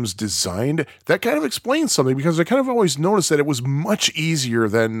Williams designed. That kind of explains something, because I kind of always noticed that it was much easier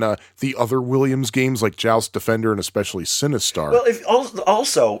than the other Williams games like Joust, Defender, and especially Sinistar. Well,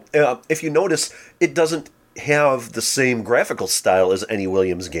 if you notice, it doesn't have the same graphical style as any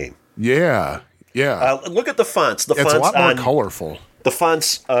Williams game. Yeah. Look at the fonts. It's a lot more colorful. The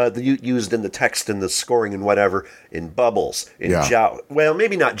fonts that you used in the text and the scoring and whatever, in Bubbles, in Joust. Well,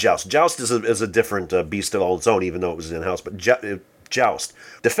 maybe not Joust. Joust is a different beast of all its own, even though it was in-house. But Joust.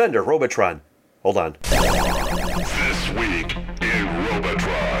 Defender, Robotron. Hold on. This week in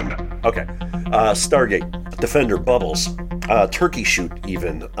Robotron. Okay. Stargate, Defender, Bubbles, Turkey Shoot,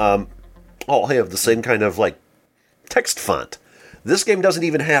 even. All have the same kind of, text font. This game doesn't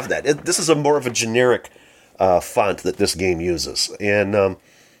even have that. This is more of a generic font that this game uses. And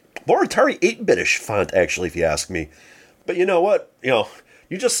more Atari 8-bitish font, actually, if you ask me. But you know what?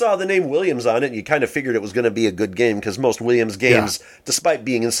 You just saw the name Williams on it, and you kind of figured it was going to be a good game, because most Williams games, despite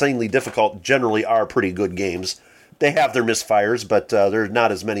being insanely difficult, generally are pretty good games. They have their misfires, but they're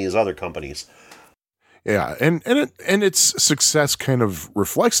not as many as other companies. Yeah, and its success kind of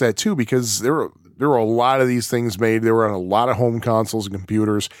reflects that too, because there were a lot of these things made. They were on a lot of home consoles and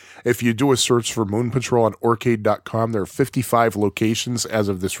computers. If you do a search for Moon Patrol on Aurcade.com, there are 55 locations as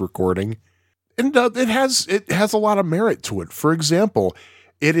of this recording, and it has a lot of merit to it. For example,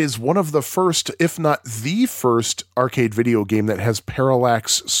 it is one of the first, if not the first, arcade video game that has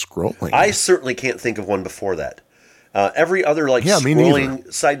parallax scrolling. I certainly can't think of one before that. Every other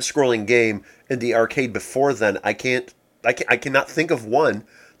side-scrolling game in the arcade before then, I cannot think of one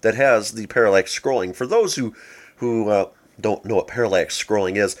that has the parallax scrolling. For those who don't know what parallax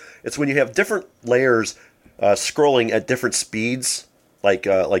scrolling is, it's when you have different layers scrolling at different speeds, like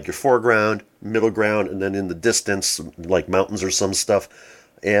your foreground, middle ground, and then in the distance, like mountains or some stuff.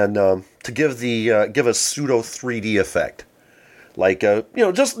 And to give a pseudo 3D effect, like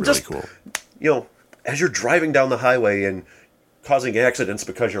just cool. As you're driving down the highway and causing accidents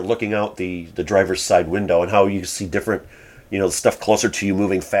because you're looking out the driver's side window, and how you see different, the stuff closer to you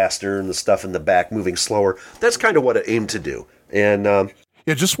moving faster and the stuff in the back moving slower. That's kind of what it aimed to do. And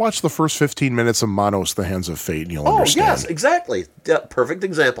just watch the first 15 minutes of Manos: The Hands of Fate, and you'll understand. Oh yes, exactly. Yeah, perfect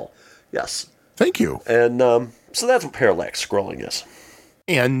example. Yes. Thank you. And so that's what parallax scrolling is.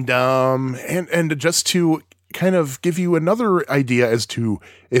 And just to kind of give you another idea as to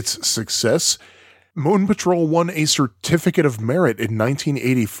its success, Moon Patrol won a Certificate of Merit in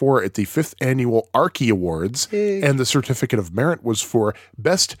 1984 at the 5th Annual Archie Awards, and the Certificate of Merit was for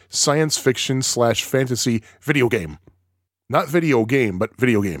Best Science Fiction / Fantasy Video Game. Not video game, but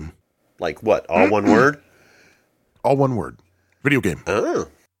video game. Like what? All one word? All one word. Video game. Oh.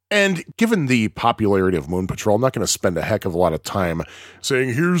 And given the popularity of Moon Patrol, I'm not going to spend a heck of a lot of time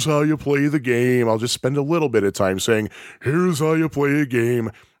saying, here's how you play the game. I'll just spend a little bit of time saying, here's how you play a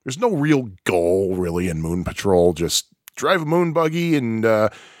game. There's no real goal, really, in Moon Patrol. Just drive a moon buggy, and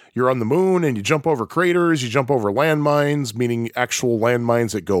you're on the moon, and you jump over craters, you jump over landmines, meaning actual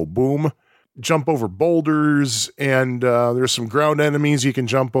landmines that go boom. Jump over boulders, and there's some ground enemies you can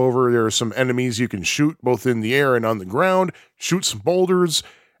jump over. There are some enemies you can shoot, both in the air and on the ground. Shoot some boulders,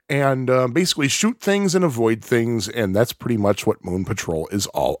 and basically shoot things and avoid things, and that's pretty much what Moon Patrol is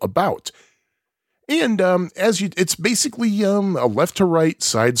all about. And it's basically a left to right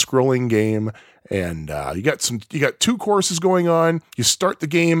side-scrolling game, and you got two courses going on. You start the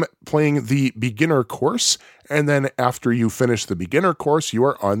game playing the beginner course, and then after you finish the beginner course, you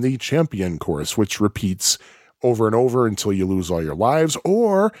are on the champion course, which repeats over and over until you lose all your lives.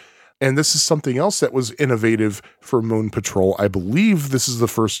 And this is something else that was innovative for Moon Patrol. I believe this is the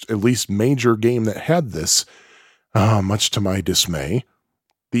first, at least, major game that had this, much to my dismay.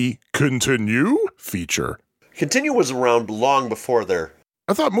 The Continue feature. Continue was around long before there.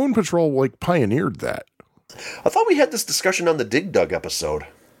 I thought Moon Patrol, pioneered that. I thought we had this discussion on the Dig Dug episode.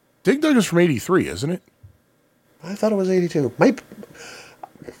 Dig Dug is from 83, isn't it? I thought it was 82.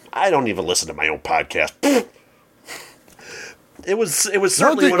 I don't even listen to my own podcast. It was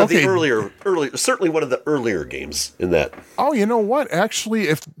certainly one of the certainly one of the earlier games in that. Oh, you know what? Actually,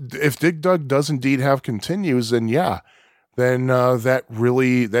 if Dig Dug does indeed have Continues, then yeah. Then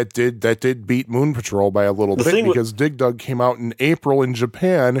that did beat Moon Patrol by a little bit, because Dig Dug came out in April in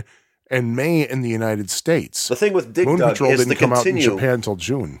Japan and May in the United States. The thing with Dig Moon Dug Patrol is didn't come out in Japan until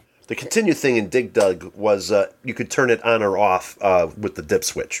June. The Continue thing in Dig Dug was you could turn it on or off with the dip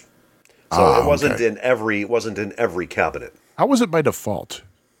switch, so it wasn't in every cabinet. How was it by default?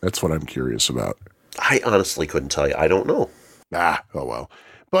 That's what I'm curious about. I honestly couldn't tell you. I don't know. Oh well.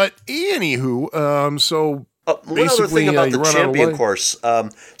 But anywho, so. One other thing about the champion course,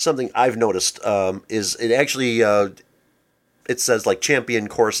 something I've noticed is it actually it says champion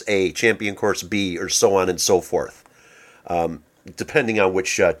course A, champion course B, or so on and so forth, depending on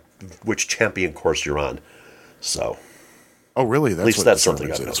which champion course you're on. So, oh really? At least that's something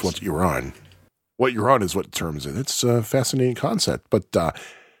That's what you're on. What you're on is what determines it. It's a fascinating concept, but.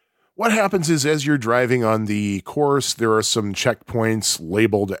 What happens is, as you're driving on the course, there are some checkpoints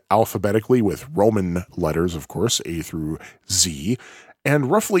labeled alphabetically with Roman letters, of course, A through Z. And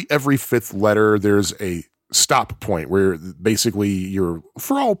roughly every fifth letter, there's a stop point where basically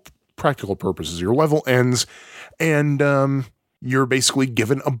for all practical purposes, your level ends, and you're basically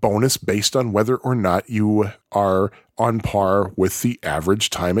given a bonus based on whether or not you are on par with the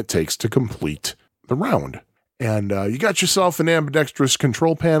average time it takes to complete the round. And you got yourself an ambidextrous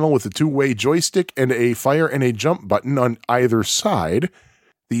control panel with a two-way joystick and a fire and a jump button on either side.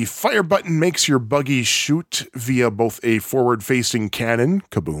 The fire button makes your buggy shoot via both a forward-facing cannon,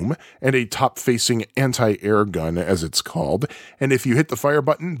 kaboom, and a top-facing anti-air gun, as it's called. And if you hit the fire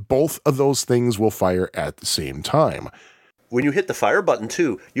button, both of those things will fire at the same time. When you hit the fire button,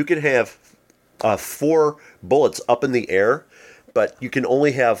 too, you can have 4 bullets up in the air, but you can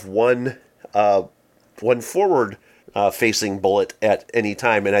only have one forward-facing bullet at any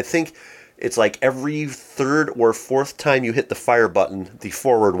time. And I think it's like every 3rd or 4th time you hit the fire button, the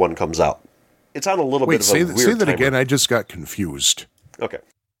forward one comes out. It's on a little bit of a weird say that timer. again. I just got confused. Okay.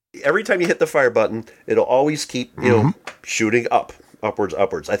 Every time you hit the fire button, it'll always keep, shooting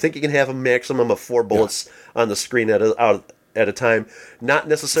upwards. I think you can have a maximum of 4 bullets on the screen at a time. Not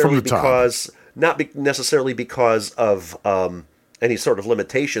necessarily because of any sort of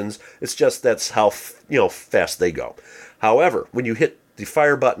limitations. It's just that's how fast they go. However, when you hit the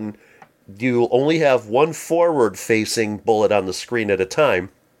fire button, you only have one forward-facing bullet on the screen at a time,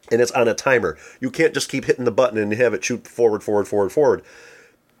 and it's on a timer. You can't just keep hitting the button and have it shoot forward.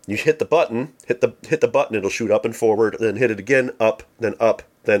 You hit the button, hit the button, it'll shoot up and forward, then hit it again, up, then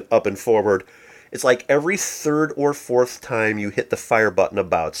up and forward. It's like every 3rd or 4th time you hit the fire button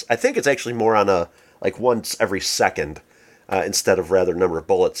abouts. I think it's actually more on once every second, instead of rather number of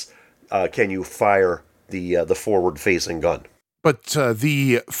bullets, can you fire the forward-facing gun. But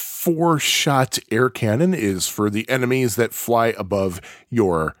the 4-shot air cannon is for the enemies that fly above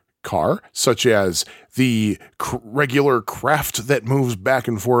your car, such as the regular craft that moves back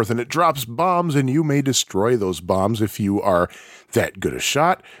and forth and it drops bombs, and you may destroy those bombs if you are that good a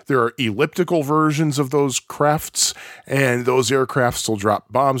shot. There are elliptical versions of those crafts, and those aircrafts will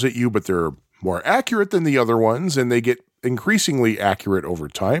drop bombs at you, but they're more accurate than the other ones, and they get increasingly accurate over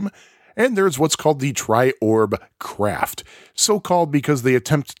time. And there's what's called the tri-orb craft, so called because they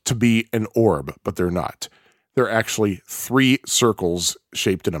attempt to be an orb, but they're not. They're actually 3 circles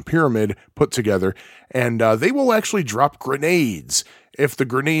shaped in a pyramid put together, and they will actually drop grenades. If the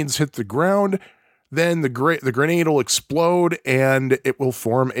grenades hit the ground, then the grenade will explode and it will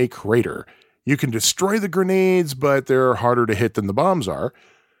form a crater. You can destroy the grenades, but they're harder to hit than the bombs are.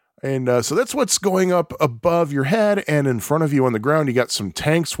 And so that's what's going up above your head, and in front of you on the ground, you got some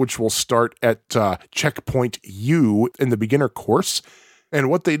tanks, which will start at checkpoint U in the beginner course. And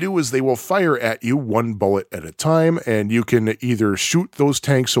what they do is they will fire at you 1 bullet at a time, and you can either shoot those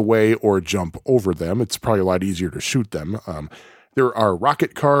tanks away or jump over them. It's probably a lot easier to shoot them. There are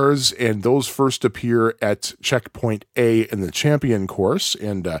rocket cars, and those first appear at checkpoint A in the champion course,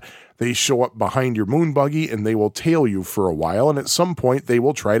 and they show up behind your moon buggy, and they will tail you for a while, and at some point they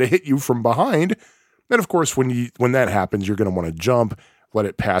will try to hit you from behind. And of course, when that happens, you're going to want to jump, let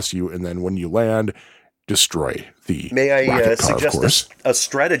it pass you, and then when you land, destroy the May I rocket car, suggest a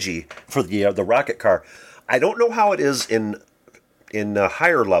strategy for the rocket car? I don't know how it is in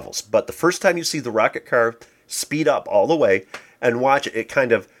higher levels, but the first time you see the rocket car speed up all the way and watch it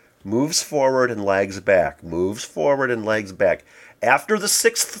kind of moves forward and lags back, After the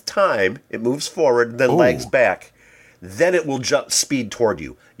 6th time, it moves forward and then lags back. Then it will speed toward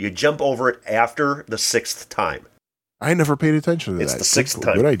you. You jump over it after the 6th time. I never paid attention to It's that. the 6th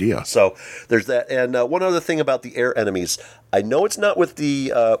time. Good idea. So there's that. And one other thing about the air enemies. I know it's not with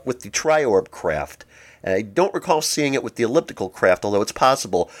the tri-orb craft. And I don't recall seeing it with the elliptical craft, although it's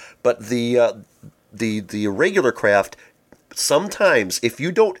possible. But the regular craft, sometimes if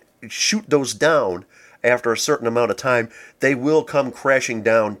you don't shoot those down after a certain amount of time, they will come crashing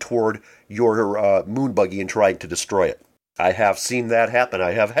down toward your moon buggy and trying to destroy it. I have seen that happen.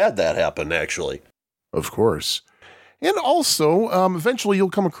 I have had that happen, actually. Of course. And also, eventually you'll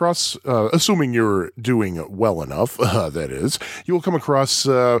come across, assuming you're doing well enough, that is, you'll come across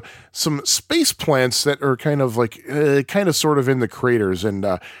some space plants that are kind of sort of in the craters. And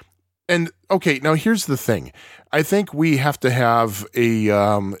okay, now here's the thing. I think we have to have a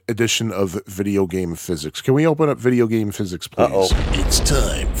edition of video game physics. Can we open up video game physics, please? Uh-oh. It's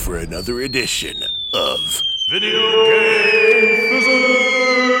time for another edition of Video Game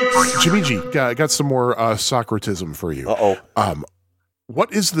Physics! Jimmy G, got some more Socratism for you. Uh-oh.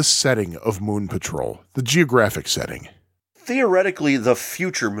 What is the setting of Moon Patrol? The geographic setting? Theoretically, the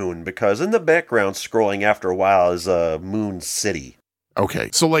future moon, because in the background, scrolling after a while, is a moon city. Okay,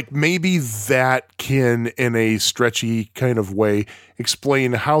 so maybe that can, in a stretchy kind of way,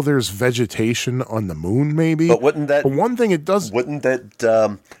 explain how there's vegetation on the moon, maybe? But wouldn't that... But one thing it does... Wouldn't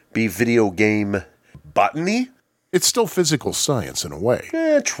that be video game botany? It's still physical science in a way.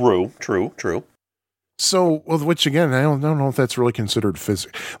 True. So, well, which again, I don't know if that's really considered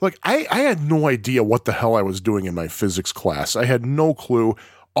physics. I had no idea what the hell I was doing in my physics class. I had no clue.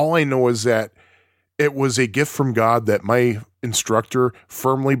 All I know is that it was a gift from God that my instructor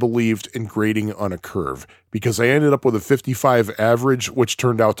firmly believed in grading on a curve, because I ended up with a 55 average, which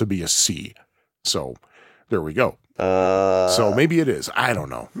turned out to be a C. So there we go. So maybe it is. I don't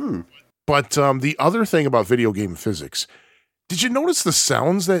know. But the other thing about video game physics, did you notice the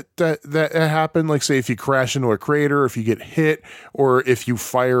sounds that happen? Like, say, if you crash into a crater, if you get hit, or if you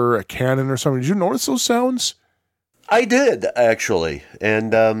fire a cannon or something. Did you notice those sounds? I did, actually.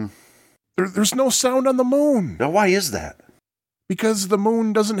 And there's no sound on the moon. now why is that? Because the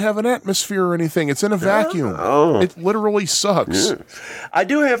moon doesn't have an atmosphere or anything. It's in a vacuum. Oh. It literally sucks. I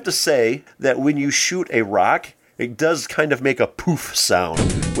do have to say that when you shoot a rock, it does kind of make a poof sound,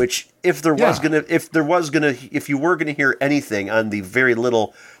 which if you were gonna hear anything on the very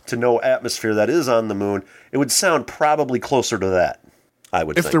little to no atmosphere that is on the moon, it would sound probably closer to that. I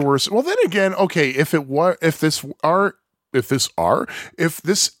would think. If there were, well, then again, okay, if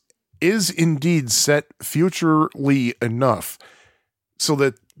this is indeed set futurely enough so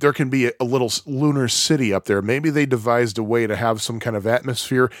that there can be a little lunar city up there, maybe they devised a way to have some kind of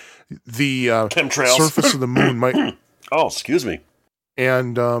atmosphere. The chemtrails. Surface of the moon might. Oh, excuse me.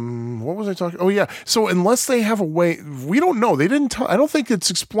 And what was I talking? Oh yeah. So unless they have a way, we don't know. They didn't. I don't think it's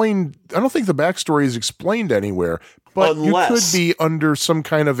explained. I don't think the backstory is explained anywhere. But you could be under some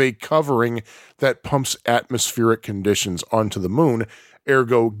kind of a covering that pumps atmospheric conditions onto the moon,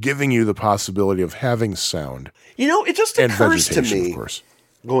 ergo giving you the possibility of having sound. You know, it just occurs to me, of course,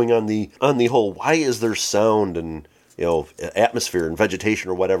 going on the whole, why is there sound and, you know, atmosphere and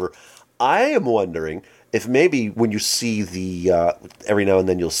vegetation or whatever? I am wondering if maybe when you see the every now and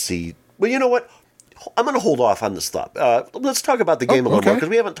then you'll see. Well, you know what? I'm going to hold off on this thought. Let's talk about the game a little more, because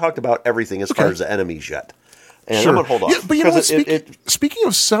we haven't talked about everything as far as the enemies yet. And I'm going to hold off. Yeah, but you know what? Speaking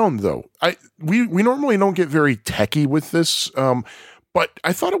of sound, though, we normally don't get very techie with this, but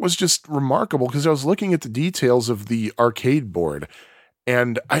I thought it was just remarkable because I was looking at the details of the arcade board,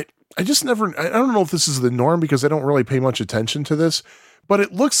 and I just never. I don't know if this is the norm because I don't really pay much attention to this, but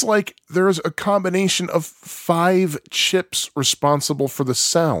it looks like there's a combination of 5 chips responsible for the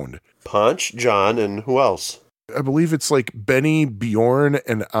sound. Punch, John, and who else? I believe it's like Benny, Bjorn,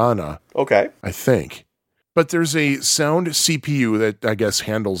 and Anna. Okay. I think. But there's a sound CPU that I guess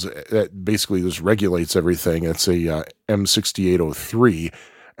handles, that basically just regulates everything. It's a M6803.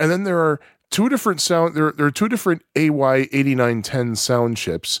 And then there are 2 different sound, there are 2 different AY8910 sound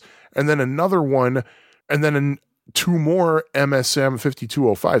chips, and then another one, and then 2 more MSM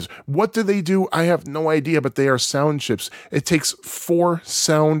 5205s. What do they do? I have no idea, but they are sound chips. It takes 4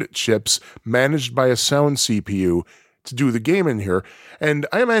 sound chips managed by a sound CPU to do the game in here. And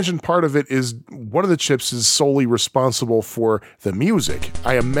I imagine part of it is one of the chips is solely responsible for the music.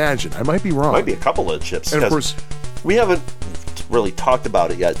 I imagine. I might be wrong. Might be a couple of chips. And of course, we haven't really talked about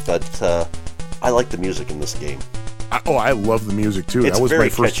it yet, but I like the music in this game. I love the music too. It's that was my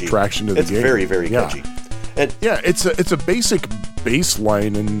first catchy. attraction to the game. It's very, very catchy. And it's a basic bass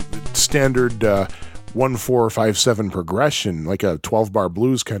line and standard 1-4-5-7 progression, like a 12-bar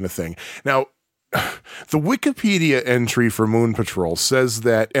blues kind of thing. Now, the Wikipedia entry for Moon Patrol says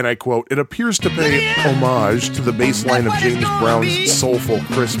that, and I quote, it appears to pay homage to the bass line of James Brown's Soulful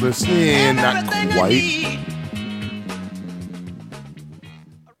Christmas. Not quite.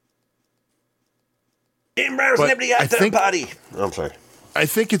 James Brown's nippity at the potty. I'm sorry. I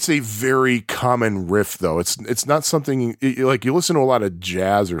think it's a very common riff, though. It's not something, like you listen to a lot of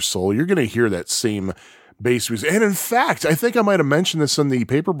jazz or soul, you're going to hear that same bass music. And in fact, I think I might have mentioned this in the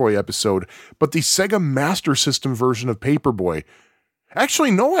Paperboy episode, but the Sega Master System version of Paperboy. Actually,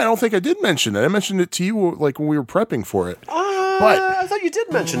 no, I don't think I did mention it. I mentioned it to you like when we were prepping for it. But I thought you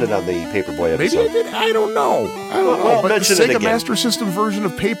did mention it on the Paperboy episode. Maybe I did. I don't know. Well, but the mention it Sega again. Master System version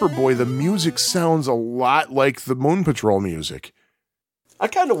of Paperboy, the music sounds a lot like the Moon Patrol music.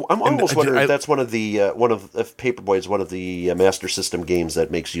 I'm almost wondering if that's one of if Paperboy is one of the Master System games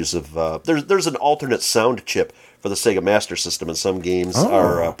that makes use of. There's an alternate sound chip for the Sega Master System, and some games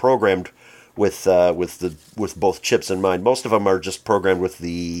are programmed with both chips in mind. Most of them are just programmed with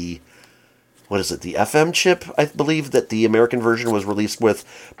the the FM chip, I believe, that the American version was released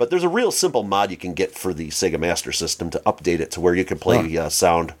with. But there's a real simple mod you can get for the Sega Master System to update it to where you can play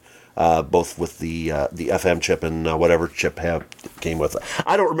sound. Both with the FM chip and whatever chip came with it.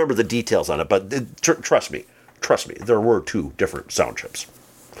 I don't remember the details on it, but trust me, there were 2 different sound chips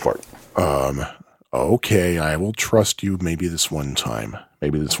for it. Okay, I will trust you. Maybe this one time.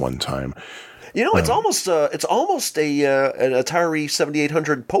 You know, it's almost an Atari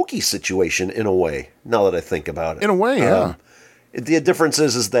 7800 Pokey situation in a way. Now that I think about it, In a way, yeah. The difference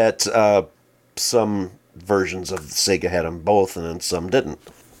is that some versions of Sega had them both, and then some didn't.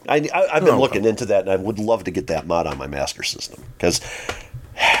 I've been looking into that, and I would love to get that mod on my Master System because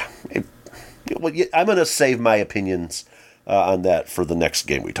I'm going to save my opinions on that for the next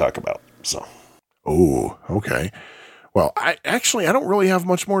game we talk about. So, oh, okay. Well, I don't really have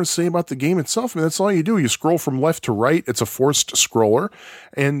much more to say about the game itself. I mean, that's all you do. You scroll from left to right. It's a forced scroller,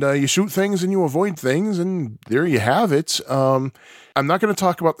 and you shoot things and you avoid things, and there you have it. I'm not going to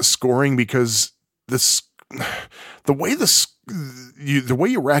talk about the scoring because the way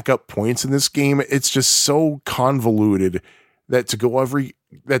you rack up points in this game, it's just so convoluted that to go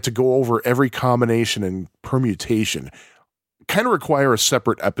over every combination and permutation kind of require a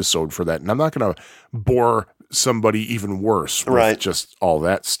separate episode for that. And I'm not going to bore somebody even worse with just all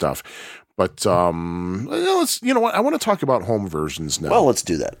that stuff. But let's, you know what? I want to talk about home versions now. Well, let's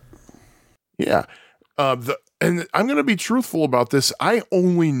do that. Yeah. And I'm going to be truthful about this. I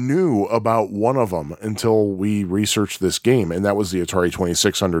only knew about one of them until we researched this game, and that was the Atari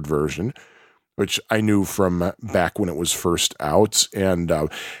 2600 version, which I knew from back when it was first out. And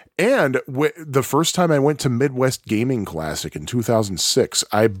the first time I went to Midwest Gaming Classic in 2006,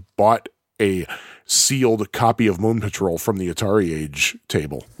 I bought a sealed copy of Moon Patrol from the Atari Age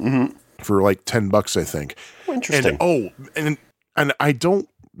table for like $10, I think. Interesting. And I don't.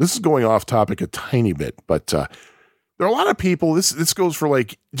 This is going off topic a tiny bit, but there are a lot of people. This goes for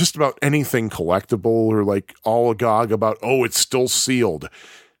like just about anything collectible or like all agog about. Oh, it's still sealed.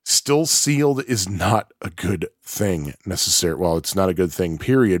 Still sealed is not a good thing necessarily. Well, it's not a good thing,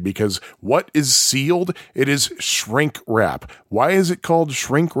 period, because what is sealed? It is shrink wrap. Why is it called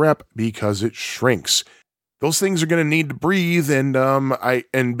shrink wrap? Because it shrinks. Those things are going to need to breathe,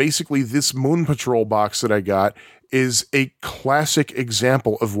 and basically this Moon Patrol box that I got is a classic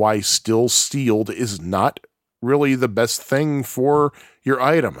example of why still sealed is not really the best thing for your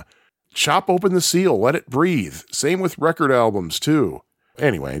item. Chop open the seal, let it breathe. Same with record albums too.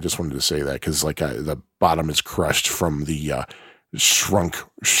 Anyway, I just wanted to say that because the bottom is crushed from the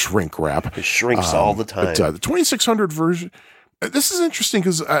shrink wrap. It shrinks all the time. But, the 2600 version, this is interesting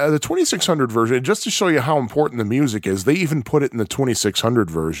because the 2600 version, just to show you how important the music is, they even put it in the 2600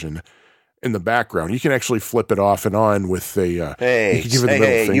 version in the background. You can actually flip it off and on with a.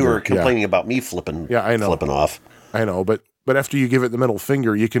 You were complaining about me flipping. Yeah, I know. Flipping off. I know, but after you give it the middle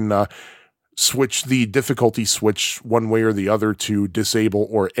finger, you can switch the difficulty switch one way or the other to disable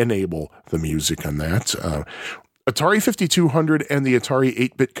or enable the music on that. Atari 5200 and the Atari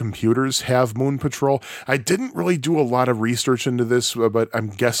 8-bit computers have Moon Patrol. I didn't really do a lot of research into this, but I'm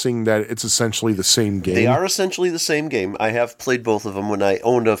guessing that it's essentially the same game. They are essentially the same game. I have played both of them. When I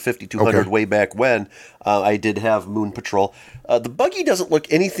owned a 5200 way back when, I did have Moon Patrol. The buggy doesn't look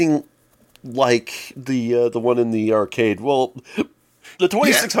anything like the one in the arcade. Well, the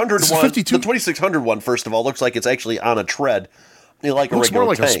 2600 one, the 2600 one, first of all, looks like it's actually on a tread. Like looks more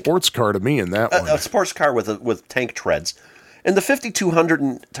like tank. A sports car to me in that one. A sports car with tank treads. And the 5200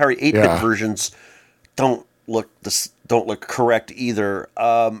 and Atari 8-bit versions don't look correct either.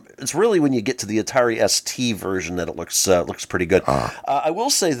 It's really when you get to the Atari ST version that it looks pretty good. I will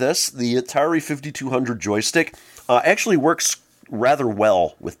say this: the Atari 5200 joystick actually works rather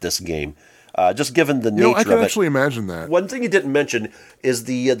well with this game. Just given the nature of it. I can actually imagine that. One thing you didn't mention is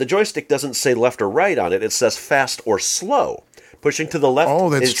the joystick doesn't say left or right on it. It says fast or slow. Pushing to the left,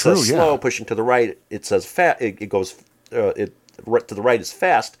 it says slow. Pushing to the right, it says fast. It goes right to the right is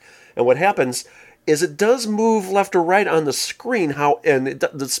fast. And what happens is it does move left or right on the screen.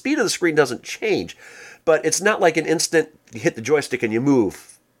 The speed of the screen doesn't change, but it's not like an instant you hit the joystick and you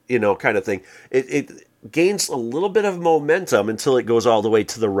move, kind of thing. It gains a little bit of momentum until it goes all the way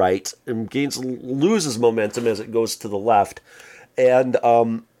to the right, and loses momentum as it goes to the left, and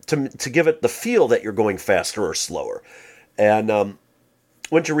to give it the feel that you're going faster or slower. And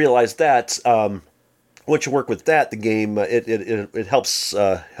once you realize that, once you work with that, the game it helps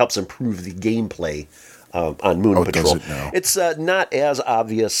improve the gameplay on Moon Patrol. Does it now? It's not as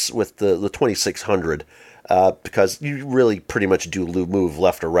obvious with the 2600 because you really pretty much do move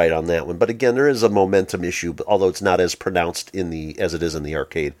left or right on that one. But again, there is a momentum issue, although it's not as pronounced as it is in the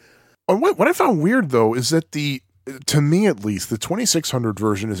arcade. What I found weird though is that to me at least, the 2600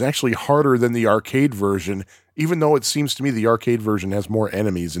 version is actually harder than the arcade version, even though it seems to me the arcade version has more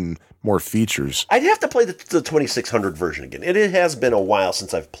enemies and more features. I'd have to play the 2600 version again. It has been a while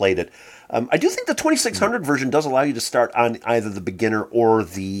since I've played it. I do think the 2600 version does allow you to start on either the beginner or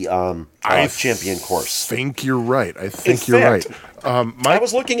the champion course. I think you're right. Right. I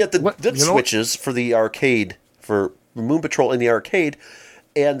was looking at the switches for the arcade, for Moon Patrol in the arcade,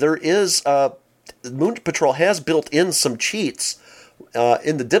 and there is... Moon Patrol has built in some cheats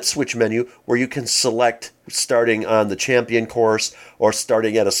in the dip switch menu where you can select starting on the champion course or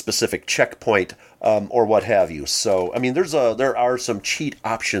starting at a specific checkpoint or what have you. So, I mean, there are some cheat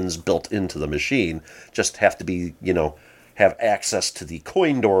options built into the machine. Just have to be, have access to the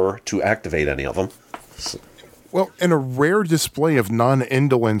coin door to activate any of them. So. Well, in a rare display of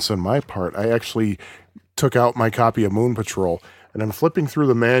non-indolence on my part, I actually took out my copy of Moon Patrol, and I'm flipping through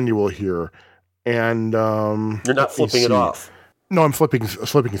the manual here, and you're not flipping it off. No, I'm flipping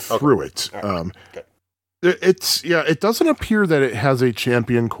through it. Right. Okay. It doesn't appear that it has a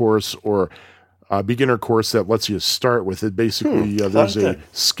champion course or a beginner course that lets you start with it. Basically, there's a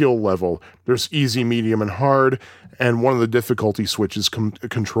skill level. There's easy, medium, and hard, and one of the difficulty switches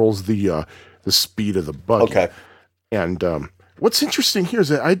controls the speed of the buggy. Okay. And what's interesting here is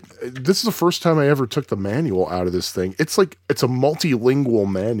that this is the first time I ever took the manual out of this thing. It's a multilingual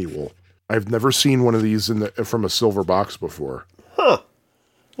manual. I've never seen one of these from a silver box before. Huh.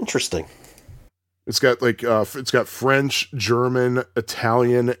 Interesting. It's got French, German,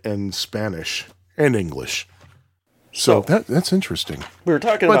 Italian, and Spanish, and English. So that's interesting. We were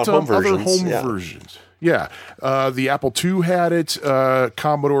talking about home versions. Other home versions. Yeah. The Apple II had it.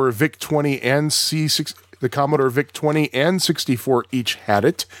 Commodore VIC-20 and the Commodore VIC-20 and 64 each had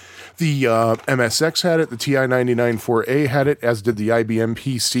it. The MSX had it. The TI-99-4A had it, as did the IBM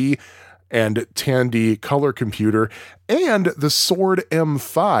PC and Tandy color computer, and the Sword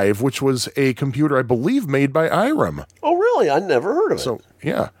M5, which was a computer, I believe, made by IREM. Oh, really? I never heard of it. So,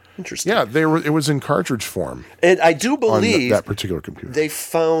 yeah. Interesting. Yeah, it was in cartridge form. And I do believe on that particular computer. They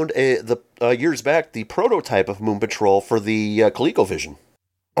found years back the prototype of Moon Patrol for the ColecoVision.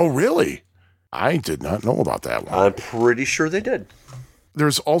 Oh, really? I did not know about that one. I'm pretty sure they did.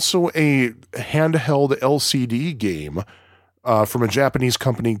 There's also a handheld LCD game from a Japanese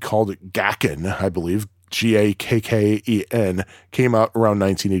company called Gakken, I believe. Gakken, came out around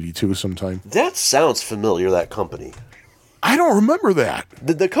 1982 sometime. That sounds familiar, that company. I don't remember that.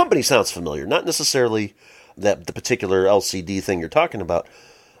 The company sounds familiar, not necessarily the particular LCD thing you're talking about.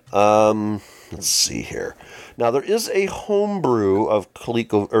 Let's see here. Now, there is a homebrew of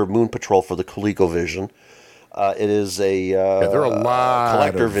Moon Patrol for the ColecoVision. It is a there are a lot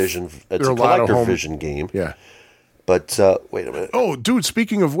collector of, vision. It's a collector vision game. Yeah. But wait a minute. Oh, dude!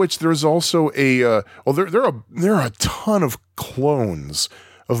 Speaking of which, there's also a. There are a ton of clones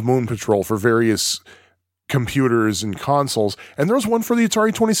of Moon Patrol for various computers and consoles, and there's one for the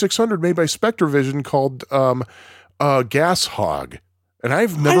Atari 2600 made by Spectravision called Gas Hog, and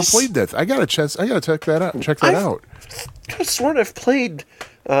I've never played that. I gotta check that out. Check that out. I could have sworn I've played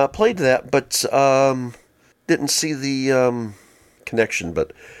that, but didn't see the connection.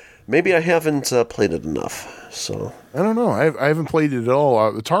 But maybe I haven't played it enough. So I don't know. I haven't played it at all.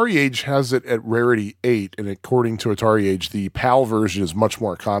 Atari Age has it at Rarity 8, and according to Atari Age, the PAL version is much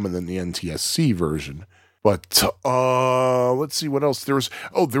more common than the NTSC version. But let's see what else. There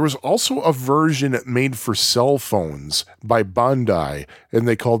was also a version made for cell phones by Bandai, and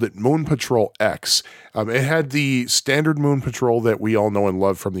they called it Moon Patrol X. It had the standard Moon Patrol that we all know and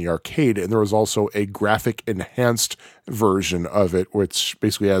love from the arcade, and there was also a graphic enhanced version of it, which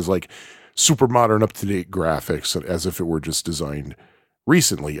basically has like super modern, up-to-date graphics, as if it were just designed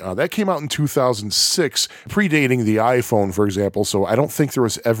recently. That came out in 2006, predating the iPhone, for example, so I don't think there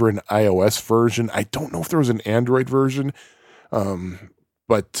was ever an iOS version. I don't know if there was an Android version,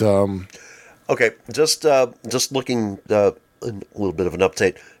 but okay, just looking a little bit of an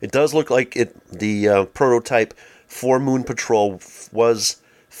update. It does look like the prototype for Moon Patrol was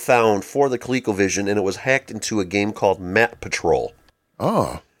found for the ColecoVision, and it was hacked into a game called Map Patrol.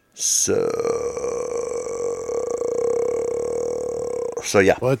 Oh. So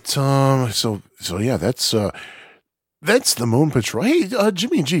yeah. But so yeah, that's the Moon Patrol. Hey,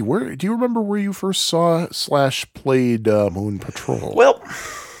 Jimmy G, do you remember where you first saw / played Moon Patrol? Well,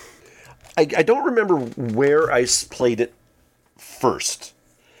 I don't remember where I played it first.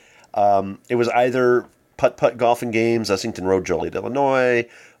 It was either Putt Putt Golf and Games, Essington Road, Joliet, Illinois,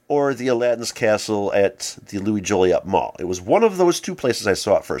 or the Aladdin's Castle at the Louis Joliet Mall. It was one of those two places I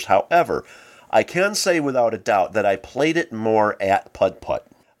saw it first. However, I can say without a doubt that I played it more at Putt Putt.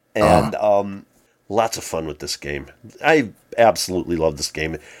 And lots of fun with this game. I absolutely love this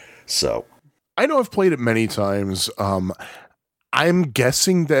game. So I know I've played it many times. I'm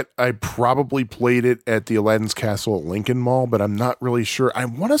guessing that I probably played it at the Aladdin's Castle at Lincoln Mall, but I'm not really sure. I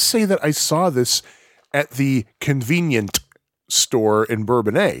want to say that I saw this at the Convenient store in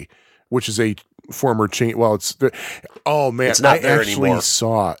Bourbonnais, which is a former chain. Well, it's not there anymore.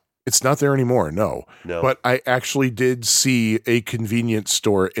 It's not there anymore. No, but I actually did see a convenience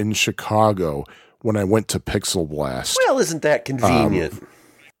store in Chicago when I went to Pixel Blast. Well, isn't that convenient?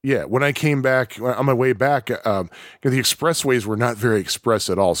 Yeah, when I came back, on my way back, the expressways were not very express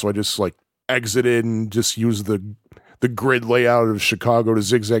at all. So I just like exited and just used the grid layout of Chicago to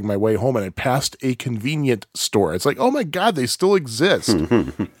zigzag my way home. And I passed a convenient store. It's like, oh my God, they still exist.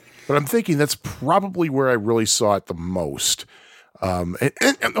 But I'm thinking that's probably where I really saw it the most. And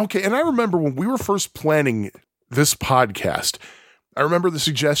I remember when we were first planning this podcast, I remember the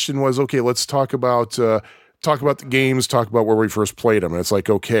suggestion was, okay, let's talk about the games, talk about where we first played them. And it's like,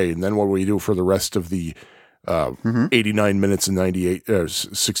 okay, and then what do we do for the rest of the 89 minutes and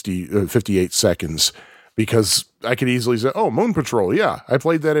 58 seconds? Because I could easily say, oh, Moon Patrol, yeah, I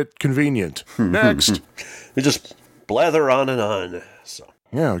played that at Convenient. Next. You just blather on and on. So.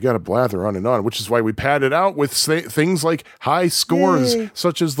 Yeah, we got to blather on and on, which is why we pad it out with things like high scores,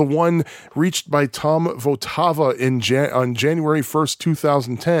 such as the one reached by Tom Votava on January 1st,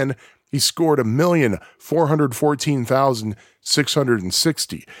 2010. He scored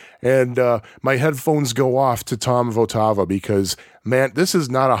 1,414,660. And my headphones go off to Tom Votava because, man, this is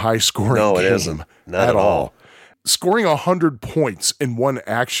not a high-scoring game. No, it isn't. Not at all. Scoring 100 points in one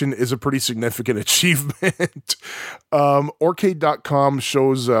action is a pretty significant achievement. Arcade.com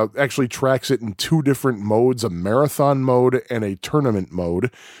shows, actually tracks it in two different modes, a marathon mode and a tournament mode.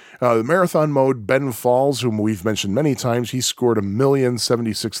 The marathon mode, Ben Falls, whom we've mentioned many times, he scored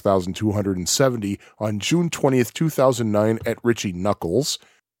 1,076,270 on June 20th, 2009 at Richie Knuckles.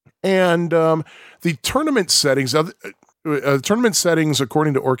 And the tournament settings... tournament settings,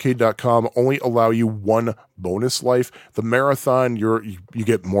 according to Arcade.com, only allow you one bonus life. The marathon, you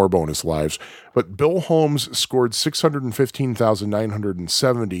get more bonus lives. But Bill Holmes scored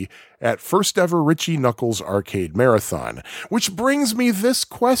 615,970 at first ever Richie Knuckles Arcade Marathon. Which brings me this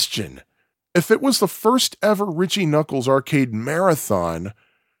question. If it was the first ever Richie Knuckles Arcade Marathon,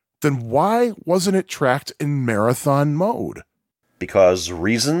 then why wasn't it tracked in marathon mode? Because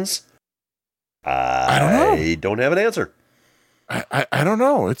reasons? I don't know. I don't have an answer. I don't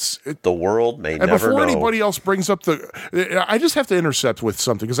know. The world may never know. And before anybody else brings up I just have to intercept with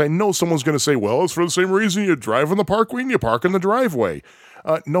something because I know someone's going to say, well, it's for the same reason you drive on the parkway and you park on the driveway.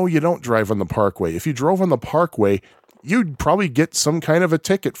 No, you don't drive on the parkway. If you drove on the parkway, you'd probably get some kind of a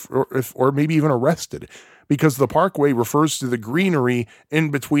ticket or maybe even arrested because the parkway refers to the greenery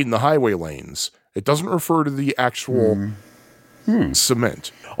in between the highway lanes. It doesn't refer to the actual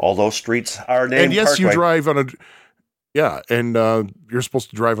cement. All those streets are named And yes, Parkway. you drive on you're supposed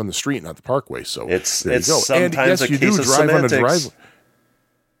to drive on the street, not the parkway. So it's sometimes and yes, a case do of drive semantics. on a driveway.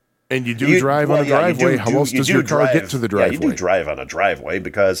 And you do drive on a driveway. How else does your car get to the driveway? Yeah, you do drive on a driveway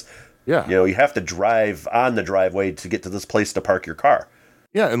because you have to drive on the driveway to get to this place to park your car.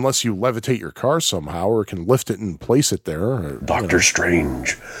 Yeah, unless you levitate your car somehow or can lift it and place it there. Or, Doctor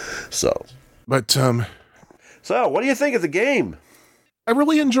Strange. So, so what do you think of the game? I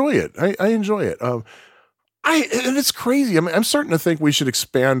really enjoy it. I enjoy it. And it's crazy. I mean, I'm starting to think we should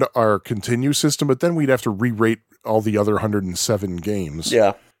expand our continue system, but then we'd have to re-rate all the other 107 games.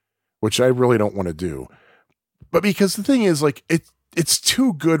 Yeah. Which I really don't want to do. But because the thing is, like, it's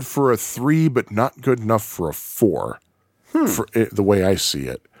too good for a 3, but not good enough for a 4. For the way I see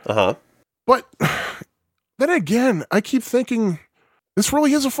it. Uh-huh. But then again, I keep thinking, this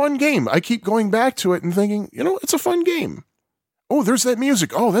really is a fun game. I keep going back to it and thinking, it's a fun game. Oh, there's that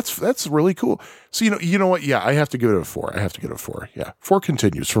music. Oh, that's really cool. So you know what? Yeah, I have to give it a 4. Yeah, 4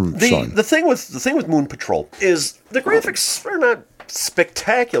 continues from Sean. The thing with Moon Patrol is the graphics are not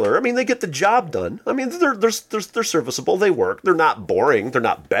spectacular. I mean, they get the job done. I mean, they're serviceable. They work. They're not boring. They're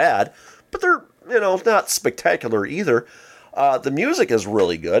not bad, but they're not spectacular either. The music is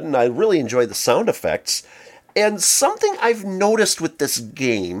really good, and I really enjoy the sound effects. And something I've noticed with this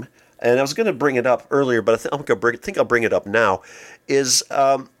game, and I was going to bring it up earlier, but I think I'll bring it up now, is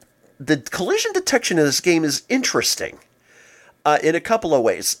the collision detection in this game is interesting in a couple of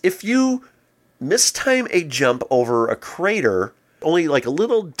ways. If you mistime a jump over a crater, only like a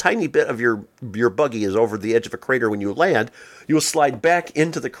little tiny bit of your buggy is over the edge of a crater when you land, you will slide back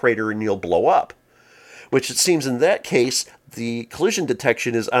into the crater and you'll blow up. Which it seems in that case, the collision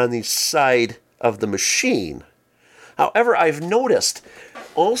detection is on the side of the machine. However, I've noticed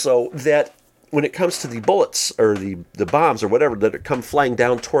also that when it comes to the bullets or the bombs or whatever that come flying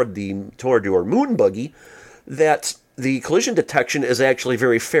down toward your moon buggy, that the collision detection is actually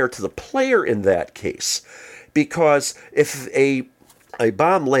very fair to the player in that case. Because if a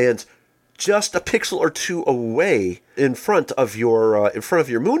bomb lands just a pixel or two away in front of your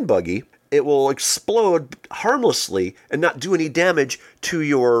moon buggy, it will explode harmlessly and not do any damage to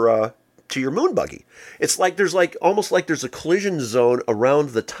your to your moon buggy. It's like there's almost like there's a collision zone around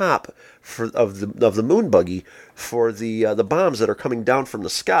the top of the moon buggy for the bombs that are coming down from the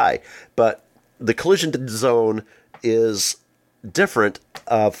sky, but the collision zone is different,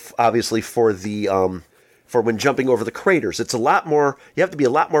 obviously for the for when jumping over the craters. It's a lot more. You have to be a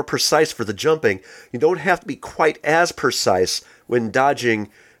lot more precise for the jumping. You don't have to be quite as precise when dodging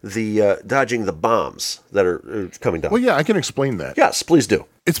the bombs that are coming down. Well, yeah, I can explain that. Yes, please do.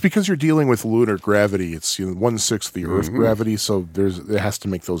 It's because you're dealing with lunar gravity. It's 1/6 the Earth gravity, so it has to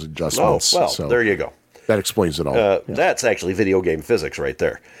make those adjustments. Oh, well, so there you go. That explains it all. That's actually video game physics right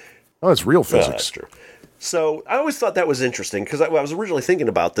there. Oh, it's real physics. That's true. So I always thought that was interesting because I was originally thinking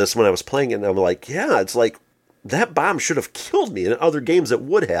about this when I was playing it, and I'm like, yeah, it's like that bomb should have killed me. In other games, it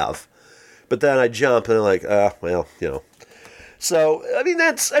would have. But then I jump, and I'm like, well, you know. So I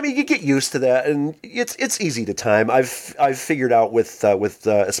mean, you get used to that, and it's easy to time. I've figured out with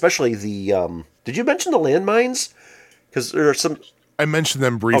especially the. Did you mention the landmines? Because there are some. I mentioned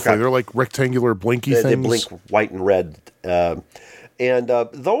them briefly. Okay. They're like rectangular blinky things. They blink white and red, and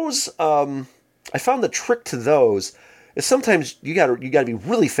those. I found the trick to those is sometimes you got to be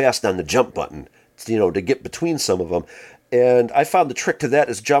really fast on the jump button, to get between some of them. And I found the trick to that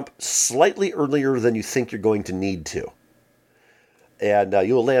is jump slightly earlier than you think you're going to need to. And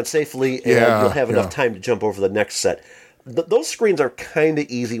you'll land safely, and you'll have enough time to jump over the next set. Those screens are kind of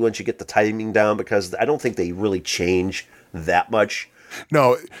easy once you get the timing down, because I don't think they really change that much.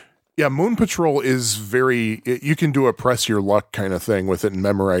 No, yeah, Moon Patrol is you can do a press your luck kind of thing with it and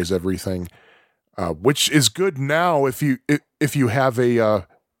memorize everything, which is good now if you have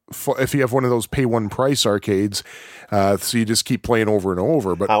if you have one of those pay one price arcades, so you just keep playing over and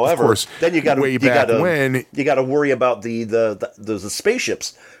over. But however, of course, then you got to worry about the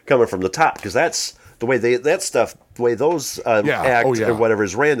spaceships coming from the top, because that's the way the way those act or whatever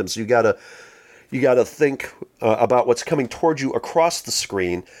is random. So you got to think about what's coming towards you across the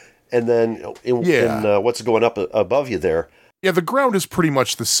screen, and then in what's going up above you there. Yeah, the ground is pretty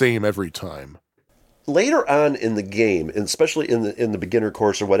much the same every time. Later on in the game, and especially in the beginner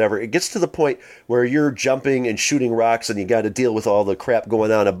course or whatever, it gets to the point where you're jumping and shooting rocks, and you got to deal with all the crap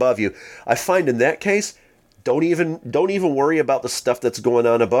going on above you. I find in that case, don't even worry about the stuff that's going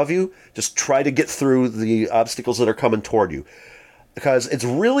on above you. Just try to get through the obstacles that are coming toward you, because it's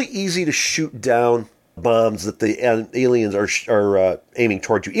really easy to shoot down bombs that the aliens are aiming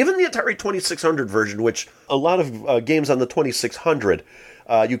toward you. Even the Atari 2600 version, which a lot of games on the 2600.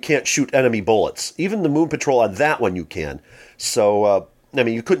 You can't shoot enemy bullets. Even the Moon Patrol on that one you can. So,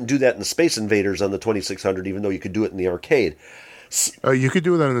 you couldn't do that in the Space Invaders on the 2600, even though you could do it in the arcade. You could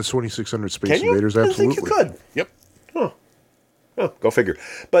do that in the 2600 Space Can you? Invaders, absolutely. I think you could. Yep. Oh, go figure.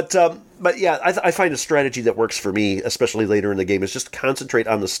 But yeah, I find a strategy that works for me, especially later in the game, is just concentrate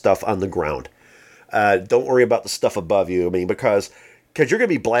on the stuff on the ground. Don't worry about the stuff above you. Because you're going to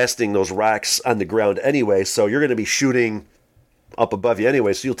be blasting those rocks on the ground anyway, so you're going to be shooting up above you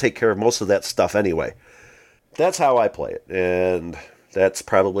anyway, so you'll take care of most of that stuff anyway. That's how I play it, and that's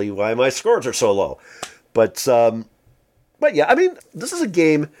probably why my scores are so low. But yeah, this is a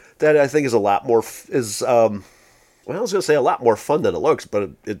game that I think is a lot more I was going to say a lot more fun than it looks,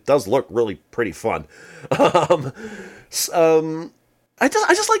 but it does look really pretty fun. I just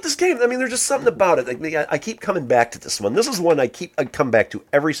like this game. There's just something about it. I keep coming back to this one. This is one I come back to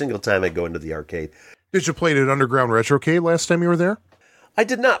every single time I go into the arcade. Did you play it at Underground Retrocade last time you were there? I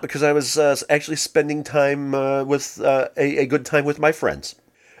did not, because I was actually spending time with a good time with my friends,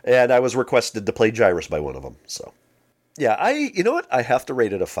 and I was requested to play Gyruss by one of them. So, yeah, you know what? I have to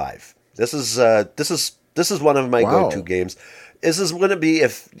rate it a 5. This is one of my go-to games. This is going to be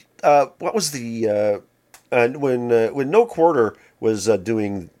what was the when No Quarter was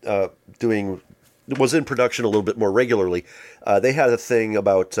was in production a little bit more regularly, they had a thing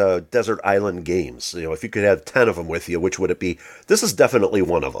about desert island games. If you could have 10 of them with you, which would it be? This is definitely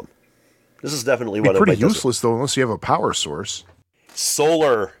one of them. This is definitely one of them. Pretty useless, though, unless you have a power source.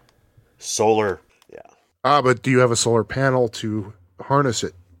 Solar. Yeah. But do you have a solar panel to harness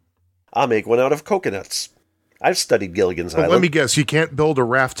it? I'll make one out of coconuts. I've studied Gilligan's Island. Let me guess, you can't build a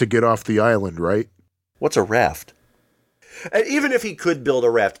raft to get off the island, right? What's a raft? And even if he could build a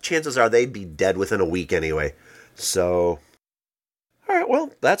raft, chances are they'd be dead within a week anyway. So, all right,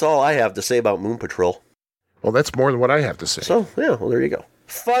 well, that's all I have to say about Moon Patrol. Well, that's more than what I have to say. So, yeah, well, there you go.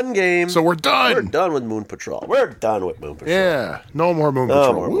 Fun game. So we're done. We're done with Moon Patrol. Yeah, no more Moon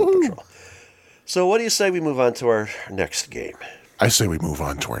Patrol. No more Moon Patrol. So what do you say we move on to our next game? I say we move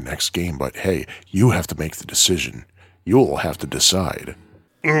on to our next game, but hey, you have to make the decision. You'll have to decide.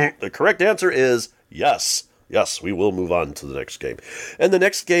 The correct answer is yes. Yes, we will move on to the next game. And the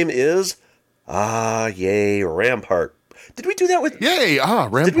next game is, Rampart. Did we do that with... Yay!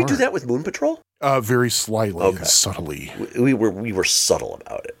 Rampart. Did we do that with Moon Patrol? Very slightly and subtly. We were subtle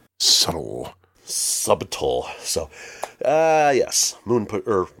about it. Subtle. Subtle. So, yes. Rampart.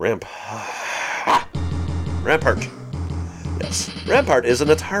 Yes. Rampart is an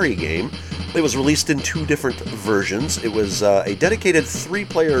Atari game. It was released in 2 different versions. It was a dedicated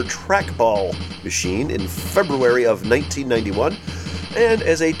 3-player trackball machine in February of 1991, and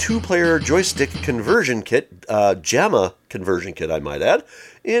as a 2-player joystick conversion kit, JAMA conversion kit, I might add,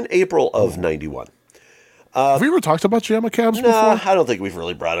 in April of 91. Have we ever talked about JAMA cabs before? I don't think we've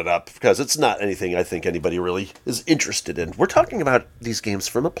really brought it up, because it's not anything I think anybody really is interested in. We're talking about these games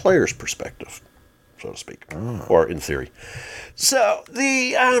from a player's perspective, so to speak, or in theory. So,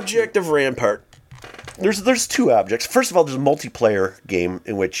 the object of Rampart, there's 2 objects. First of all, there's a multiplayer game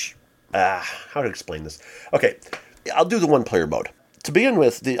in which, how to explain this? Okay, I'll do the 1-player mode. To begin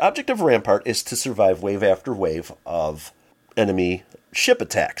with, the object of Rampart is to survive wave after wave of enemy ship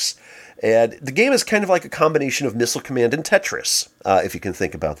attacks. And the game is kind of like a combination of Missile Command and Tetris, if you can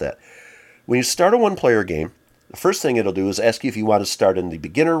think about that. When you start a 1-player game, the first thing it'll do is ask you if you want to start in the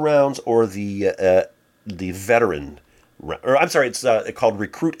beginner rounds or the veteran. Or I'm sorry, it's called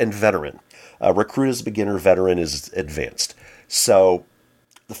Recruit and Veteran. Recruit is beginner, Veteran is advanced. So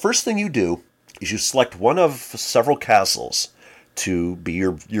the first thing you do is you select one of several castles to be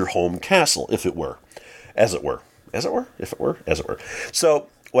your home castle, if it were. As it were. As it were? If it were? As it were. So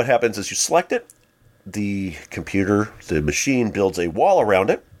what happens is you select it, the machine builds a wall around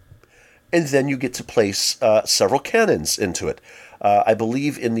it, and then you get to place several cannons into it. I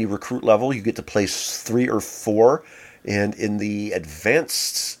believe in the recruit level you get to place 3 or 4, and in the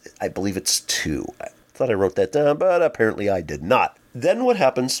advanced, I believe it's 2. I thought I wrote that down, but apparently I did not. Then what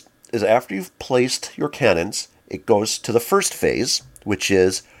happens is after you've placed your cannons, it goes to the first phase, which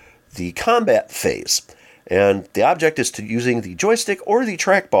is the combat phase. And the object is to using the joystick or the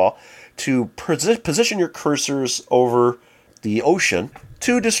trackball to position your cursors over the ocean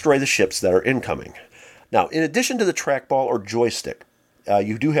to destroy the ships that are incoming. Now, in addition to the trackball or joystick,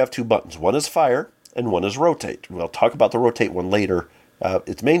 you do have 2 buttons. One is fire and one is rotate. We'll talk about the rotate one later,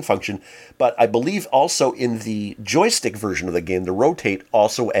 its main function. But I believe also in the joystick version of the game, the rotate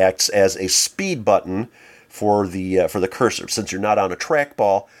also acts as a speed button for the cursor. Since you're not on a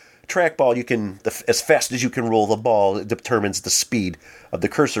trackball, you can, as fast as you can roll the ball, it determines the speed of the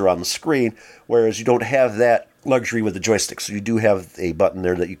cursor on the screen, whereas you don't have that luxury with the joystick. So you do have a button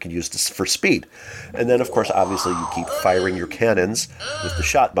there that you can use for speed. And then, of course, obviously you keep firing your cannons with the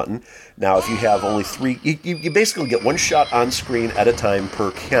shot button. Now, if you have only 3, you basically get 1 shot on screen at a time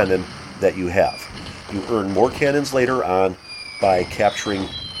per cannon that you have. You earn more cannons later on by capturing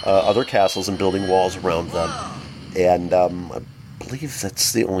other castles and building walls around them. And I believe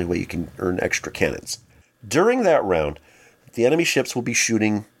that's the only way you can earn extra cannons. During that round, the enemy ships will be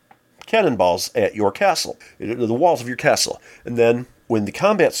shooting cannonballs at your castle, the walls of your castle. And then when the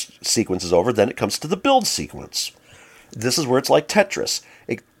combat sequence is over, then it comes to the build sequence. This is where it's like Tetris.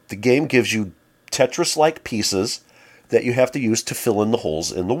 The game gives you Tetris-like pieces that you have to use to fill in the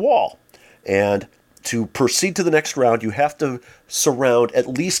holes in the wall. And to proceed to the next round, you have to surround at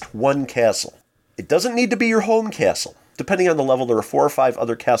least 1 castle. It doesn't need to be your home castle. Depending on the level, there are 4 or 5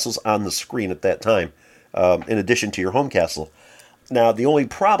 other castles on the screen at that time, in addition to your home castle. Now, the only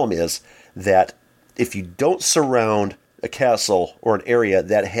problem is that if you don't surround a castle or an area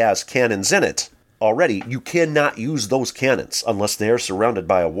that has cannons in it already, you cannot use those cannons unless they are surrounded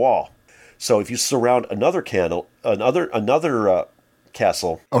by a wall. So if you surround another castle... Oh,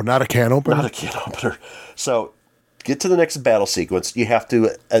 not a can opener? Not a can opener. So, get to the next battle sequence, you have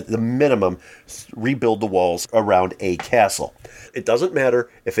to, at the minimum, rebuild the walls around a castle. It doesn't matter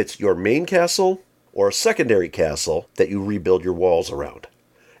if it's your main castle or a secondary castle that you rebuild your walls around.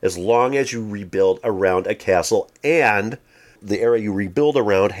 As long as you rebuild around a castle and the area you rebuild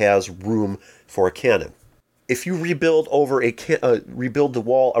around has room for a cannon. If you rebuild rebuild the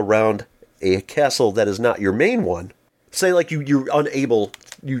wall around a castle that is not your main one, say like you're unable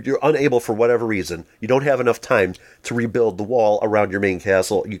for whatever reason, you don't have enough time to rebuild the wall around your main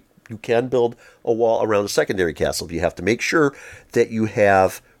castle, you can build a wall around a secondary castle. You have to make sure that you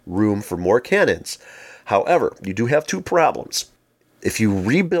have room for more cannons. However, you do have 2 problems. If you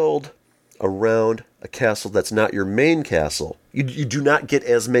rebuild around a castle that's not your main castle, you do not get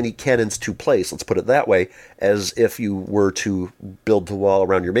as many cannons to place, let's put it that way, as if you were to build the wall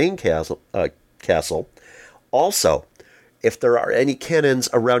around your main castle. Also, if there are any cannons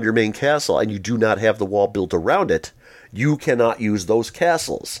around your main castle and you do not have the wall built around it, you cannot use those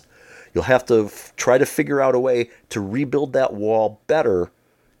castles. You'll have to try to figure out a way to rebuild that wall better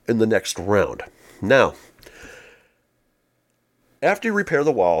in the next round. Now, after you repair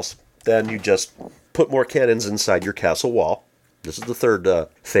the walls, then you just put more cannons inside your castle wall. This is the third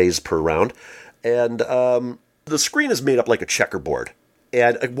phase per round. And the screen is made up like a checkerboard.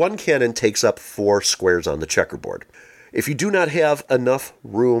 And one cannon takes up 4 squares on the checkerboard. If you do not have enough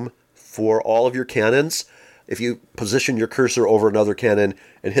room for all of your cannons, if you position your cursor over another cannon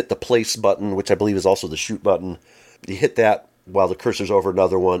and hit the place button, which I believe is also the shoot button, you hit that while the cursor's over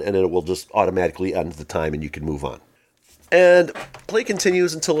another one, and it will just automatically end the time and you can move on. And play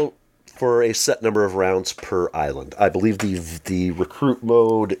continues for a set number of rounds per island. I believe the recruit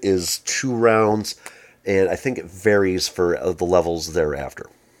mode is 2 rounds, and I think it varies for the levels thereafter.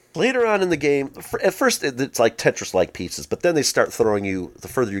 Later on in the game, at first it's like Tetris-like pieces, but then they start throwing you, the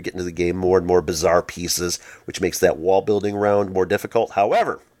further you get into the game, more and more bizarre pieces, which makes that wall-building round more difficult.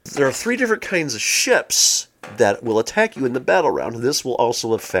 However, there are 3 different kinds of ships that will attack you in the battle round. This will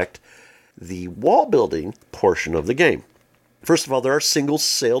also affect the wall-building portion of the game. First of all, there are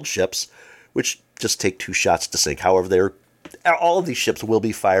single-sailed ships, which just take 2 shots to sink. However, all of these ships will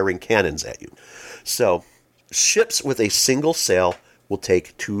be firing cannons at you. So, ships with a single sail will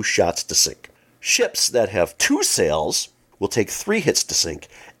take 2 shots to sink. Ships that have 2 sails will take 3 hits to sink.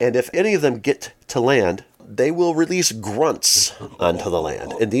 And if any of them get to land, they will release grunts onto the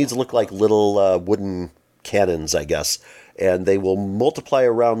land. And these look like little wooden cannons, I guess. And they will multiply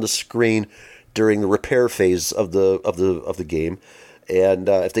around the screen during the repair phase of the game, and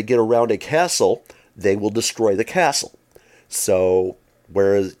if they get around a castle, they will destroy the castle. So,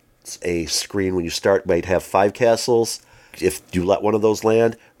 whereas a screen when you start might have 5 castles, if you let one of those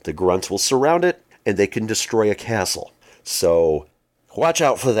land, the grunts will surround it, and they can destroy a castle. So, watch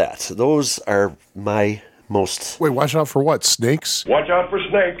out for that. Those are my most... Wait, watch out for what? Snakes? Watch out for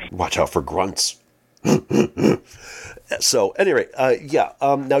snakes. Watch out for grunts. So, anyway,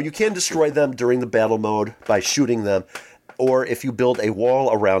 now you can destroy them during the battle mode by shooting them, or if you build a wall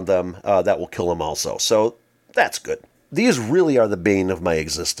around them, that will kill them also. So, that's good. These really are the bane of my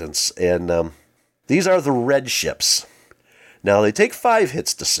existence, and these are the red ships. Now, they take 5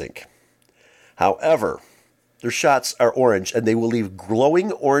 hits to sink. However, their shots are orange, and they will leave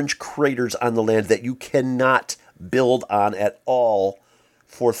glowing orange craters on the land that you cannot build on at all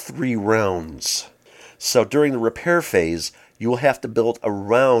for 3 rounds. So during the repair phase, you will have to build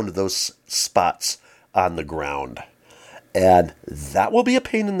around those spots on the ground. And that will be a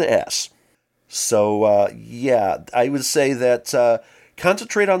pain in the ass. So, I would say that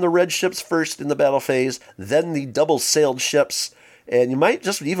concentrate on the red ships first in the battle phase, then the double-sailed ships, and you might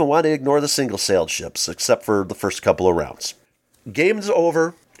just even want to ignore the single-sailed ships, except for the first couple of rounds. Game's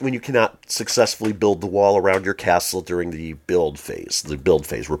over when you cannot successfully build the wall around your castle during the build phase,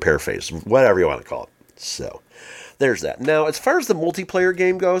 repair phase, whatever you want to call it. So, there's that. Now, as far as the multiplayer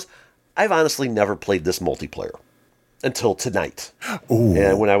game goes, I've honestly never played this multiplayer until tonight. Ooh.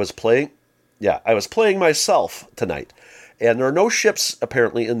 And when I was playing, I was playing myself tonight. And there are no ships,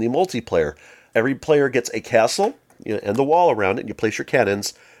 apparently, in the multiplayer. Every player gets a castle and the wall around it, and you place your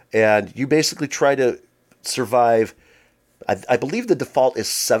cannons, and you basically try to survive. I believe the default is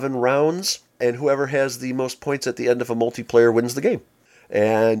 7 rounds, and whoever has the most points at the end of a multiplayer wins the game.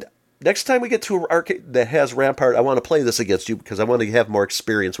 And next time we get to an arcade that has Rampart, I want to play this against you because I want to have more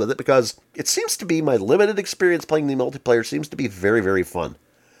experience with it, because it seems to be my limited experience playing the multiplayer seems to be very, very fun.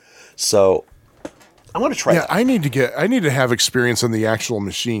 So I want to try that. I need to have experience on the actual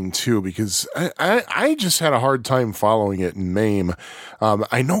machine too, because I just had a hard time following it in MAME.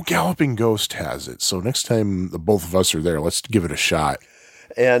 I know Galloping Ghost has it, so next time the both of us are there, let's give it a shot.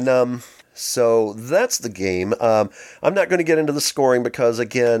 And so that's the game. I'm not going to get into the scoring because,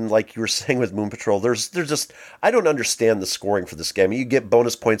 again, like you were saying with Moon Patrol, there's just, I don't understand the scoring for this game. You get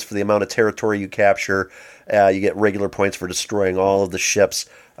bonus points for the amount of territory you capture. You get regular points for destroying all of the ships.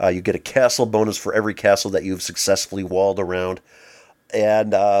 You get a castle bonus for every castle that you've successfully walled around.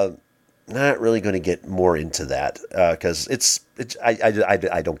 And not really going to get more into that because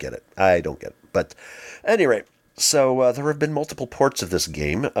I don't get it. I don't get it. But at any rate, so there have been multiple ports of this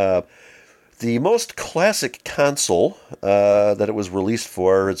game. The most classic console that it was released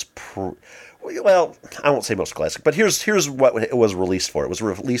for is, well, I won't say most classic, but here's what it was released for. It was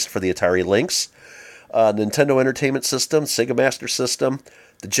released for the Atari Lynx, Nintendo Entertainment System, Sega Master System,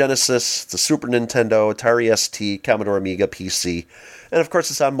 the Genesis, the Super Nintendo, Atari ST, Commodore Amiga, PC, and of course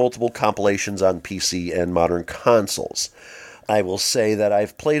it's on multiple compilations on PC and modern consoles. I will say that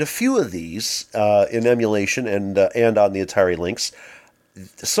I've played a few of these in emulation and on the Atari Lynx.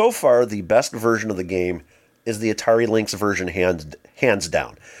 So far, the best version of the game is the Atari Lynx version hands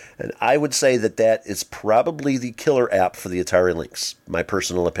down. And I would say that is probably the killer app for the Atari Lynx, my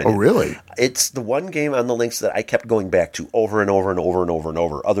personal opinion. Oh, really? It's the one game on the Lynx that I kept going back to over and over and over and over and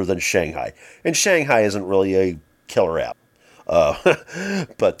over, other than Shanghai. And Shanghai isn't really a killer app.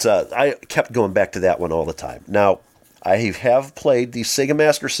 But I kept going back to that one all the time. Now, I have played the Sega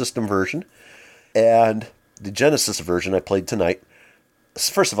Master System version and the Genesis version I played tonight.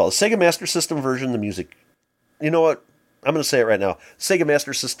 First of all, the Sega Master System version, the music, you know what? I'm going to say it right now. Sega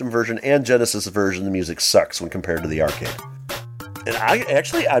Master System version and Genesis version, the music sucks when compared to the arcade. And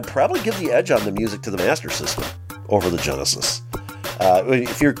I'd probably give the edge on the music to the Master System over the Genesis.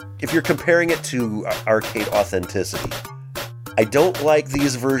 If you're comparing it to arcade authenticity. I don't like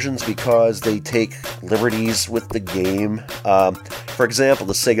these versions because they take liberties with the game. For example,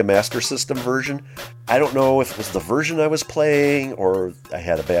 the Sega Master System version, I don't know if it was the version I was playing or I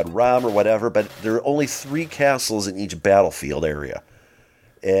had a bad ROM or whatever, but there are only 3 castles in each battlefield area.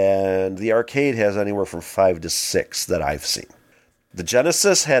 And the arcade has anywhere from 5 to 6 that I've seen. The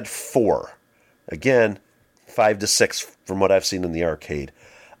Genesis had 4. Again, 5 to 6 from what I've seen in the arcade.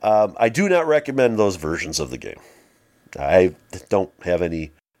 I do not recommend those versions of the game. I don't have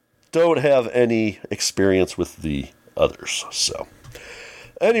any experience with the others. So,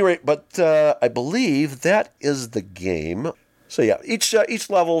 at any rate, but I believe that is the game. So yeah, each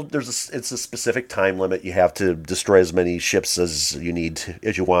level it's a specific time limit. You have to destroy as many ships as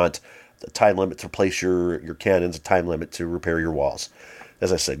you want. A time limit to place your cannons. A time limit to repair your walls.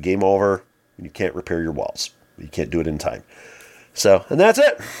 As I said, game over. You can't repair your walls. You can't do it in time. So, and that's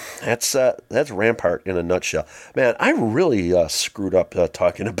it. That's Rampart in a nutshell. Man, I really screwed up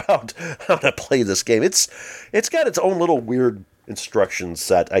talking about how to play this game. It's got its own little weird instruction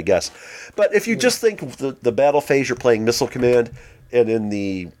set, I guess. But if you just think of the battle phase, you're playing Missile Command, and in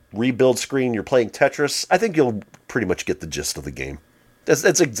the rebuild screen, you're playing Tetris, I think you'll pretty much get the gist of the game.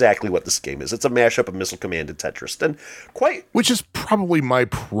 That's exactly what this game is. It's a mashup of Missile Command and Tetris. Which is probably my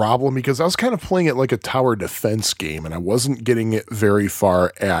problem, because I was kind of playing it like a tower defense game, and I wasn't getting it very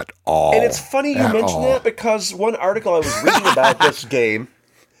far at all. And it's funny you mention that, because one article I was reading about this game...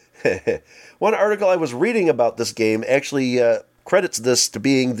 actually credits this to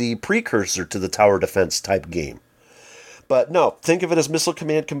being the precursor to the tower defense type game. But no, think of it as Missile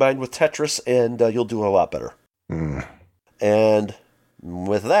Command combined with Tetris, and you'll do a lot better. And...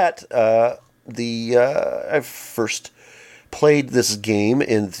 with that, I first played this game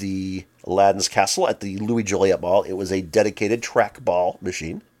in the Aladdin's Castle at the Louis Joliet Mall. It was a dedicated trackball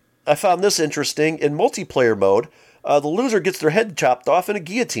machine. I found this interesting. In multiplayer mode, the loser gets their head chopped off in a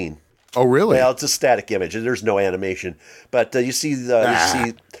guillotine. Oh, really? Well, it's a static image, and there's no animation. But you see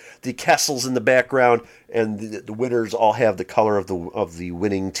the castles in the background, and the winners all have the color of the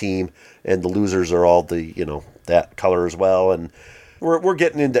winning team, and the losers are all that color as well. And we're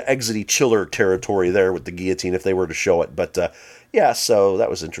getting into Exity Chiller territory there with the guillotine if they were to show it. But so that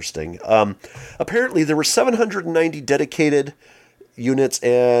was interesting. Apparently, there were 790 dedicated units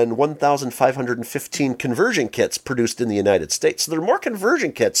and 1,515 conversion kits produced in the United States. So there are more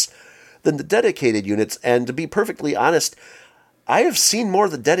conversion kits than the dedicated units. And to be perfectly honest, I have seen more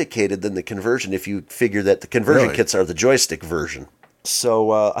of the dedicated than the conversion, if you figure that the conversion kits are the joystick version.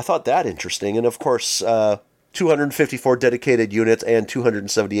 So I thought that interesting. And of course... 254 dedicated units and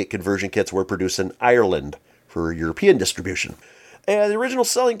 278 conversion kits were produced in Ireland for European distribution. And the original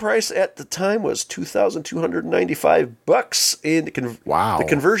selling price at the time was $2,295. Wow. The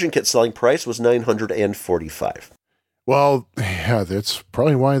conversion kit selling price was $945. Well, yeah, that's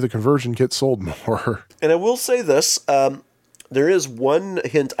probably why the conversion kit sold more. And I will say this, there is one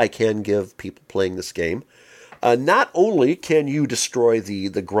hint I can give people playing this game. Not only can you destroy the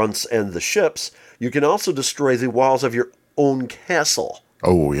grunts and the ships, you can also destroy the walls of your own castle.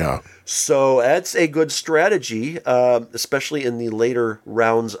 Oh, yeah. So that's a good strategy, especially in the later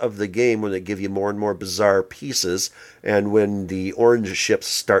rounds of the game when they give you more and more bizarre pieces, and when the orange ships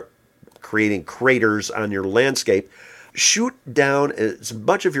start creating craters on your landscape. Shoot down as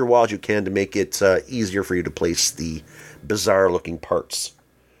much of your walls you can to make it easier for you to place the bizarre-looking parts.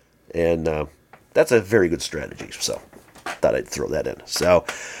 And... that's a very good strategy, so thought I'd throw that in. So,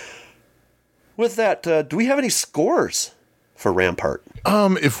 with that, do we have any scores for Rampart?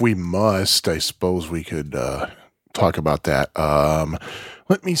 If we must, I suppose we could talk about that.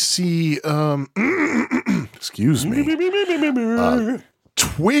 Let me see. Excuse me.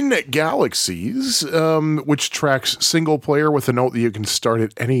 Twin Galaxies, which tracks single player with a note that you can start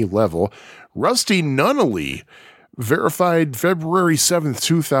at any level. Rusty Nunnally, verified February 7th,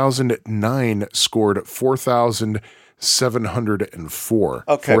 2009, scored 4,000 4,704.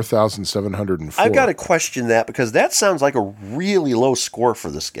 Okay. 4,704. I've got to question that because that sounds like a really low score for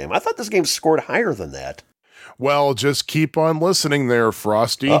this game. I thought this game scored higher than that. Well, just keep on listening there,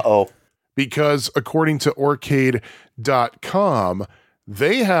 Frosty. Uh-oh. Because according to Aurcade.com,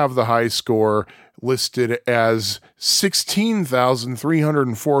 they have the high score listed as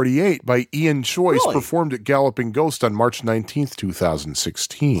 16,348 by Ian Choice, Really? performed at Galloping Ghost on March 19th,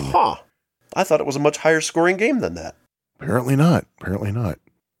 2016. Huh. I thought it was a much higher scoring game than that. Apparently not. Apparently not.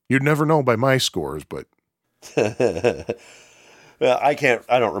 You'd never know by my scores, but Well, I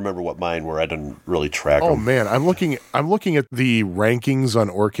don't remember what mine were. I didn't really track oh them. man, I'm looking at the rankings on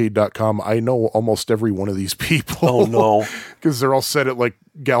Aurcade.com. I know almost every one of these people. Oh, no. Because they're all set at like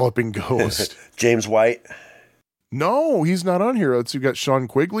Galloping Ghost. James White. No, he's not on here. You got Sean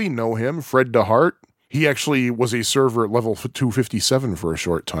Quigley, know him. Fred DeHart. He actually was a server at level 257 for a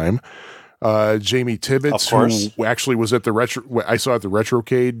short time. Jamie Tibbetts, Of course. who actually was at the I saw at the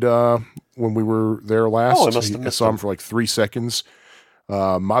Retrocade when we were there last. Oh, I must have I missed saw him him. for like 3 seconds.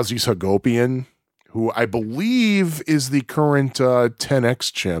 Mazis Hagopian, who I believe is the current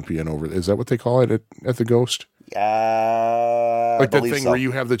 10X champion over there. Is that what they call it at the Ghost? I Like that believe thing so. where you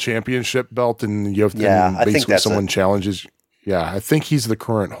have the championship belt and you have Yeah, and I think basically that's someone it. challenges. Yeah, I think he's the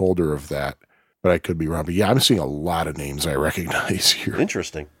current holder of that, but I could be wrong. But yeah, I'm seeing a lot of names I recognize here.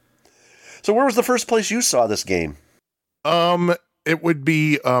 Interesting. So where was the first place you saw this game? It would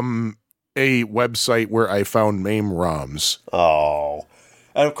be a website where I found MAME ROMs. Oh.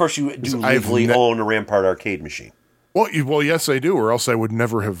 And of course you do I've legally ne- own a Rampart arcade machine. Well, yes, I do, or else I would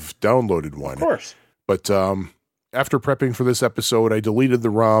never have downloaded one. Of course. But after prepping for this episode, I deleted the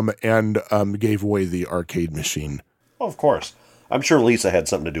ROM and gave away the arcade machine. Oh, of course. I'm sure Lisa had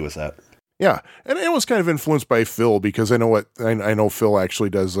something to do with that. Yeah, and it was kind of influenced by Phil because I know Phil actually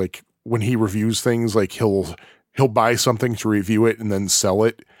does, like when he reviews things, like he'll buy something to review it and then sell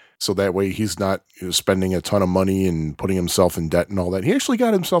it, so that way he's not spending a ton of money and putting himself in debt and all that. He actually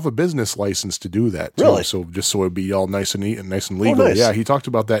got himself a business license to do that, too. Really? So just so it'd be all nice and neat and nice and legal. nice. Yeah, he talked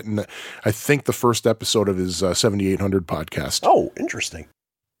about that in I think the first episode of his 7800 podcast. Oh, interesting.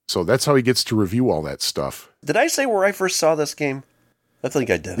 So that's how he gets to review all that stuff. Did I say where I first saw this game? I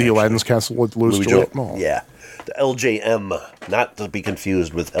think I did. The actually. Aladdin's Castle at Louis Joliet Mall. Yeah. The LJM, not to be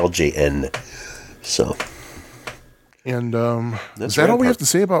confused with LJN. So, And That's is that all we Rampart. have to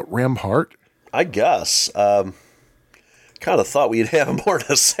say about Rampart? I guess. Kind of thought we'd have more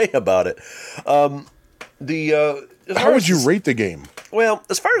to say about it. As How far would as you this- rate the game? Well,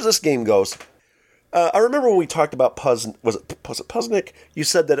 as far as this game goes, I remember when we talked about was it Puzznick? You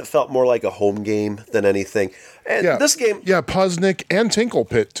said that it felt more like a home game than anything. And Yeah. this game, Yeah, Puznik and Tinkle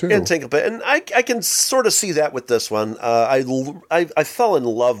Pit, too. and Tinkle Pit, and I can sort of see that with this one. I fell in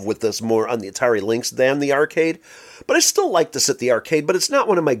love with this more on the Atari Lynx than the arcade, but I still like this at the arcade. But it's not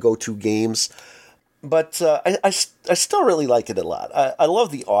one of my go-to games. But I still really like it a lot. I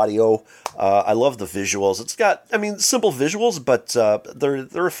love the audio. I love the visuals. It's got, simple visuals, but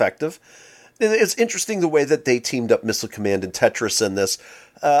they're effective. And it's interesting the way that they teamed up Missile Command and Tetris in this.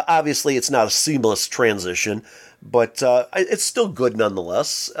 Obviously, it's not a seamless transition, but it's still good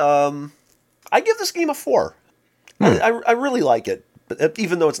nonetheless. I give this game a 4. I really like it, but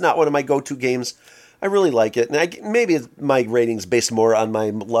even though it's not one of my go-to games. I really like it, and maybe my rating's based more on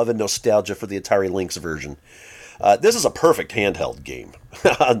my love and nostalgia for the Atari Lynx version. This is a perfect handheld game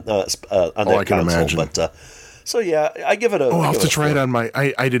on that I can console. imagine. But so yeah, I give it a. I'll have to try it on my...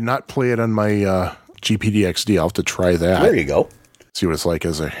 I did not play it on my GPD-XD. I'll have to try that. There you go. See what it's like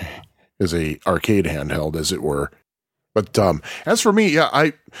as a arcade handheld, as it were. But as for me,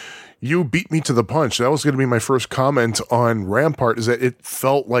 yeah, you beat me to the punch. That was going to be my first comment on Rampart, is that it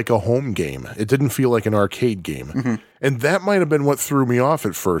felt like a home game. It didn't feel like an arcade game. Mm-hmm. And that might have been what threw me off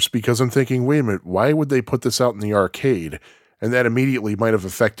at first, because I'm thinking, wait a minute, why would they put this out in the arcade? And that immediately might have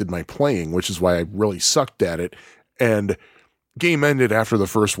affected my playing, which is why I really sucked at it. And game ended after the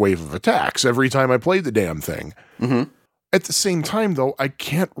first wave of attacks every time I played the damn thing. Mm-hmm. At the same time, though, I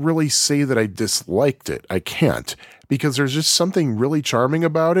can't really say that I disliked it. I can't, because there's just something really charming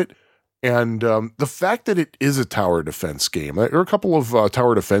about it. And the fact that it is a tower defense game, there are a couple of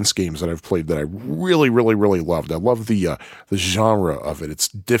tower defense games that I've played that I really, really, really loved. I love the genre of it. It's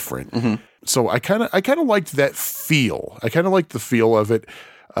different. Mm-hmm. So I kind of liked that feel. I kind of liked the feel of it.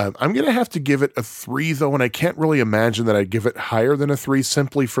 I'm going to have to give it a 3, though, and I can't really imagine that I'd give it higher than a 3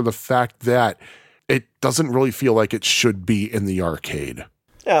 simply for the fact that it doesn't really feel like it should be in the arcade.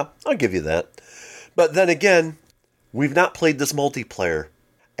 Yeah, I'll give you that. But then again, we've not played this multiplayer.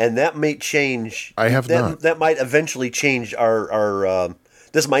 And that may change. I have not. That might eventually change our.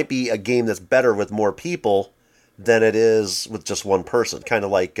 This might be a game that's better with more people than it is with just one person. Kind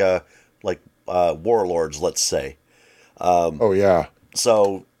of like Warlords, let's say. Oh yeah.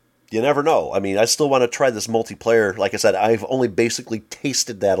 So you never know. I mean, I still want to try this multiplayer. Like I said, I've only basically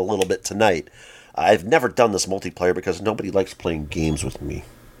tasted that a little bit tonight. I've never done this multiplayer because nobody likes playing games with me.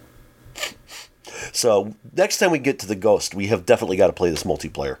 So next time we get to the Ghost, we have definitely got to play this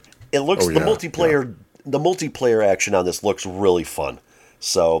multiplayer. It looks the multiplayer action on this looks really fun.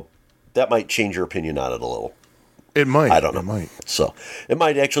 So that might change your opinion on it a little. It might. I don't know. It might. So it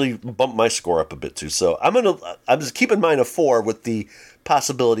might actually bump my score up a bit too. So I'm just keeping mine a 4 with the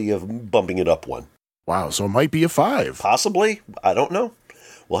possibility of bumping it up 1. Wow. So it might be a 5. Possibly. I don't know.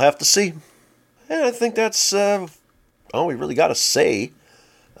 We'll have to see. And I think that's all we really got to say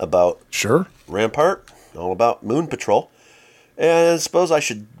about Rampart, all about Moon Patrol. And I suppose I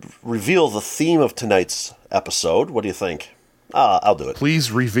should reveal the theme of tonight's episode. What do you think? I'll do it.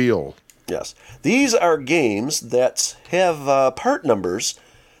 Please reveal. Yes. These are games that have part numbers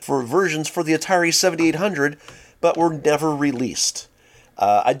for versions for the Atari 7800, but were never released.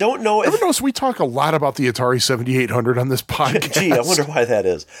 I don't know if... Ever notice we talk a lot about the Atari 7800 on this podcast? Gee, I wonder why that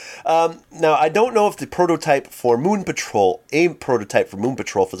is. Now, I don't know if the prototype for Moon Patrol, a prototype for Moon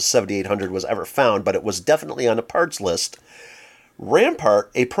Patrol for the 7800 was ever found, but it was definitely on a parts list.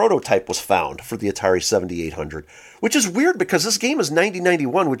 Rampart, a prototype was found for the Atari 7800, which is weird because this game is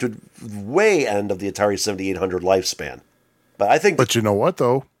 1991, which would way end of the Atari 7800 lifespan. But I think... But you know what,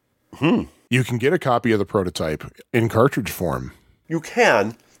 though? You can get a copy of the prototype in cartridge form. You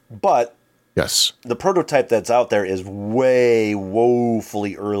can, but yes, the prototype that's out there is way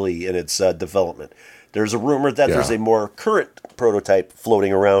woefully early in its development. There's a rumor that there's a more current prototype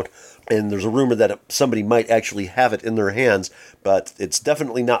floating around, and there's a rumor that somebody might actually have it in their hands, but it's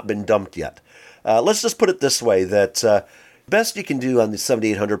definitely not been dumped yet. Let's just put it this way, that best you can do on the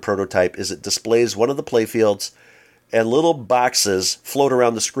 7800 prototype is it displays one of the playfields, and little boxes float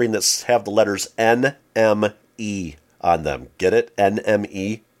around the screen that have the letters NME on them. Get it?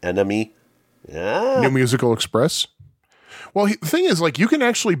 NME? NME? Yeah. New Musical Express? Well, the thing is, like, you can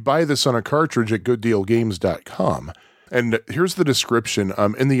actually buy this on a cartridge at gooddealgames.com. And here's the description.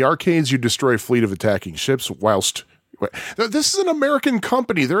 In the arcades, you destroy a fleet of attacking ships whilst... This is an American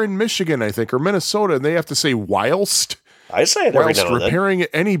company. They're in Michigan, I think, or Minnesota, and they have to say whilst. I say it every now and then. Whilst repairing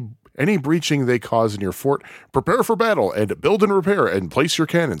any breaching they cause in your fort, prepare for battle and build and repair and place your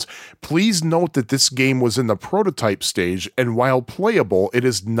cannons. Please note that this game was in the prototype stage, and while playable, it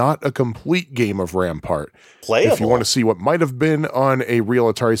is not a complete game of Rampart. Playable? If you want to see what might have been on a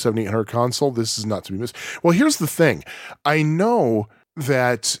real Atari 7800 console, this is not to be missed. Well, here's the thing. I know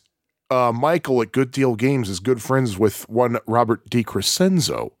that Michael at Good Deal Games is good friends with one Robert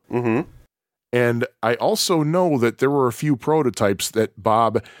DiCrescenzo. Mm-hmm. And I also know that there were a few prototypes that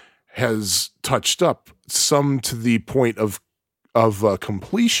Bob has touched up, some to the point of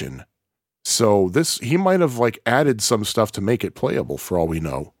completion. So he might have like added some stuff to make it playable for all we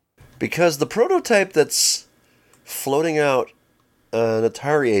know. Because the prototype that's floating out on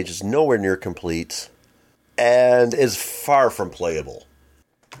Atari Age is nowhere near complete and is far from playable.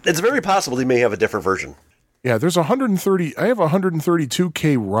 It's very possible they may have a different version. Yeah, there's I have a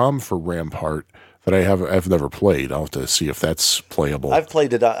 132K ROM for Rampart that I've never played. I'll have to see if that's playable. I've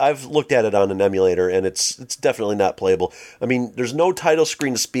played it. I've looked at it on an emulator, and it's definitely not playable. I mean, there's no title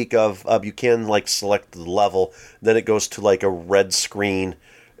screen to speak of. You can like select the level, then it goes to like a red screen,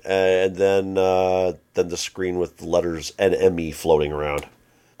 and then the screen with the letters NME floating around.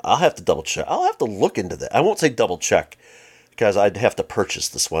 I'll have to double check. I'll have to look into that. I won't say double check, because I'd have to purchase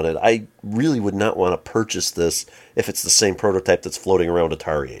this one, and I really would not want to purchase this if it's the same prototype that's floating around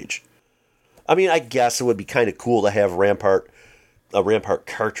Atari Age. I mean, I guess it would be kind of cool to have a Rampart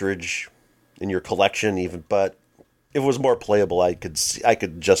cartridge in your collection, even, but if it was more playable, I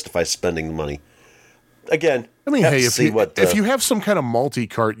could justify spending the money. Again, I mean, hey, if you have some kind of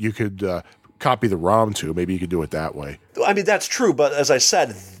multi-cart, you could copy the ROM to. Maybe you could do it that way. I mean, that's true, but as I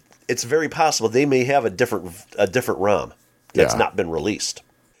said, it's very possible they may have a different ROM that's not been released.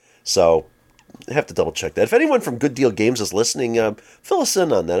 So I have to double check that. If anyone from Good Deal Games is listening, fill us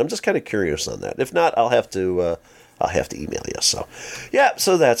in on that. I'm just kind of curious on that. If not, I'll have to email you. So yeah,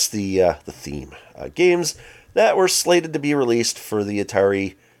 so that's the theme. Games that were slated to be released for the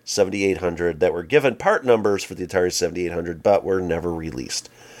Atari 7800 that were given part numbers for the Atari 7800 but were never released.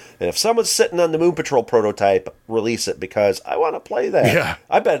 And if someone's sitting on the Moon Patrol prototype, release it because I want to play that. Yeah.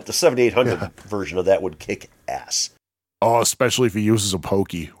 I bet the 7800 version of that would kick ass. Oh, especially if he uses a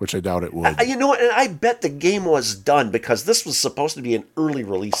pokey, which I doubt it would. You know what? And I bet the game was done because this was supposed to be an early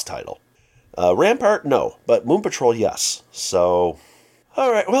release title. Rampart, no. But Moon Patrol, yes. So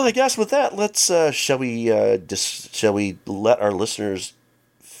All right. Well, I guess with that, let's shall we let our listeners?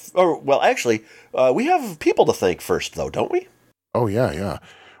 Actually, we have people to thank first, though, don't we? Oh yeah.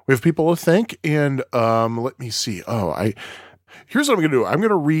 We have people to thank, and let me see. Here's what I'm going to do. I'm going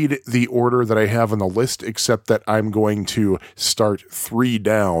to read the order that I have on the list, except that I'm going to start 3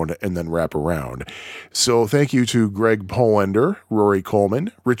 down and then wrap around. So thank you to Greg Polender, Rory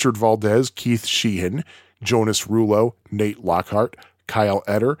Coleman, Richard Valdez, Keith Sheehan, Jonas Rulo, Nate Lockhart, Kyle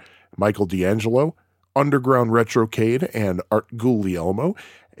Etter, Michael D'Angelo, Underground Retrocade, and Art Guglielmo.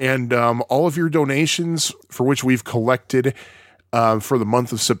 And all of your donations for which we've collected for the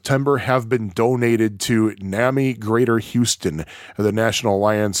month of September have been donated to NAMI Greater Houston, the National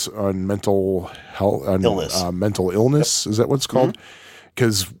Alliance on Mental Health, Mental Illness. Is that what it's called?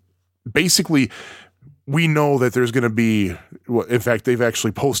 Because basically, we know that there's going to be, in fact, they've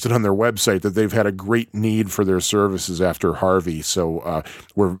actually posted on their website that they've had a great need for their services after Harvey. So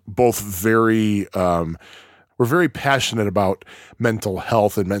we're both very passionate about mental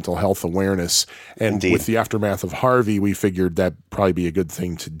health and mental health awareness. And Indeed. With the aftermath of Harvey, we figured that'd probably be a good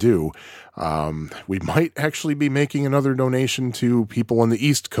thing to do. We might actually be making another donation to people on the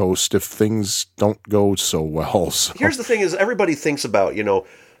East Coast if things don't go so well. So. Here's the thing: is everybody thinks about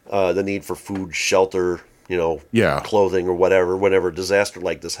the need for food, shelter, clothing or whatever, whenever a disaster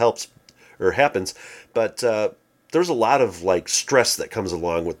like this happens. But there's a lot of stress that comes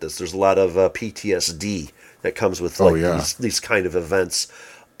along with this. There's a lot of PTSD that comes with these kind of events,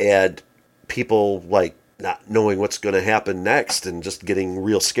 and people not knowing what's going to happen next and just getting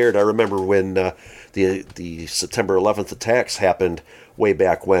real scared. I remember when the September 11th attacks happened way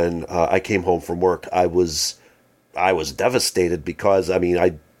back when. I came home from work. I was devastated because I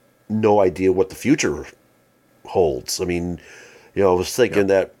had no idea what the future holds. I was thinking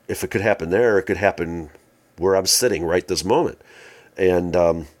that if it could happen there, it could happen where I'm sitting right this moment. And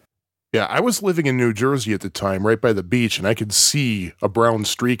I was living in New Jersey at the time, right by the beach, and I could see a brown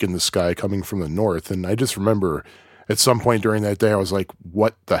streak in the sky coming from the north. And I just remember at some point during that day, I was like,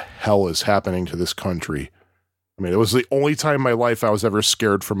 what the hell is happening to this country? It was the only time in my life I was ever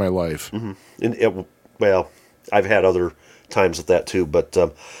scared for my life. Mm-hmm. And I've had other times with that too, but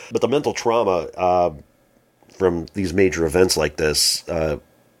the mental trauma from these major events like this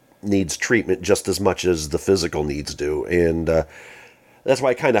needs treatment just as much as the physical needs do. And that's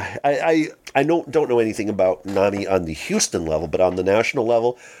why I don't know anything about NAMI on the Houston level, but on the national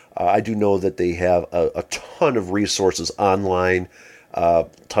level, I do know that they have a ton of resources online, a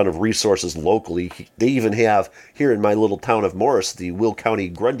ton of resources locally. They even have, here in my little town of Morris, the Will County,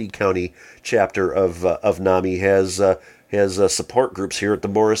 Grundy County chapter of NAMI has support groups here at the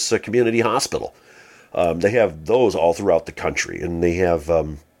Morris Community Hospital. They have those all throughout the country, and they have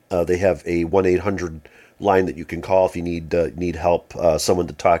a 1-800 line that you can call if you need help, someone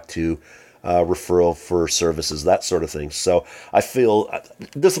to talk to, referral for services, that sort of thing. So I feel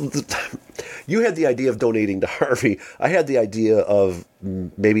you had the idea of donating to Harvey. I had the idea of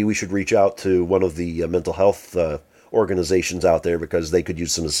maybe we should reach out to one of the mental health organizations out there because they could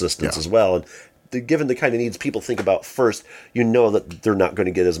use some assistance as well. And given the kind of needs people think about first, that they're not going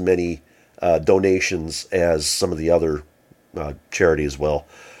to get as many donations as some of the other charities will.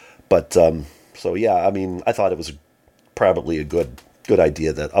 But I thought it was probably a good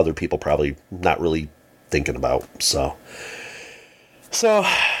idea that other people probably not really thinking about. So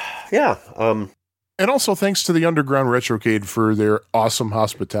yeah. And also thanks to the Underground Retrocade for their awesome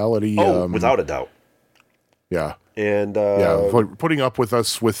hospitality. Without a doubt. Yeah. And putting up with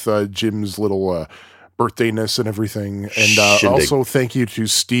us with Jim's little birthdayness and everything. And also thank you to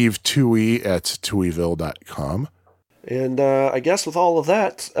Steve Toohey at TooheyVille.com. And I guess with all of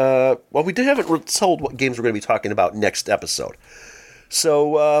that, we haven't told what games we're going to be talking about next episode.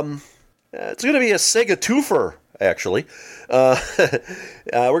 So it's going to be a Sega twofer, actually.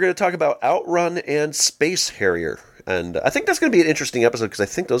 We're going to talk about Outrun and Space Harrier. And I think that's going to be an interesting episode because I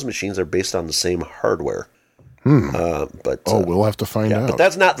think those machines are based on the same hardware. We'll have to find out. But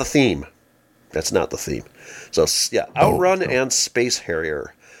that's not the theme. So, Outrun and Space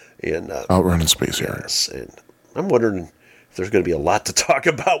Harrier. Outrun and Space Harrier. Yes, and I'm wondering if there's going to be a lot to talk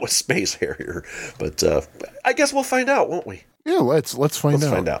about with Space Harrier, but I guess we'll find out, won't we? Yeah, let's find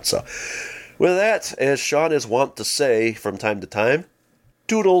out. So, with that, as Sean is wont to say from time to time,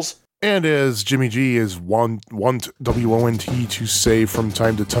 doodles. And as Jimmy G is want WONT to say from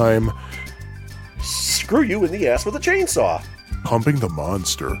time to time, screw you in the ass with a chainsaw. Pumping the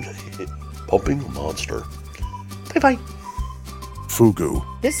monster. Pumping the monster. Bye-bye. Fugu.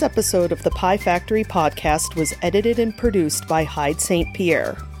 This episode of the Pie Factory podcast was edited and produced by Hyde St.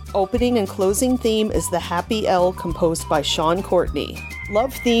 Pierre. Opening and closing theme is The Happy L, composed by Sean Courtney.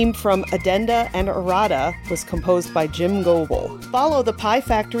 Love theme from Addenda and Errata was composed by Jim Goebel. Follow the Pie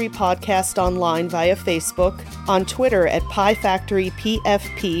Factory podcast online via Facebook, on Twitter at Pie Factory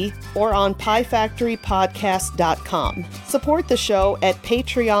PFP, or on piefactorypodcast.com. Support the show at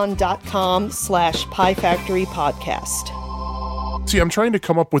patreon.com/piefactorypodcast. See, I'm trying to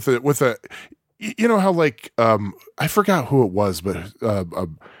come up with a, you know how like I forgot who it was, but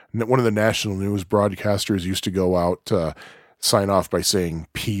one of the national news broadcasters used to go out sign off by saying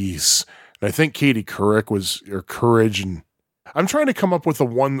peace. And I think Katie Couric was, or courage, and I'm trying to come up with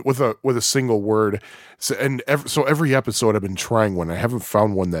a single word. So every episode I've been trying one. I haven't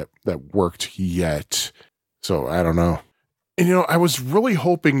found one that worked yet. So I don't know. And you know, I was really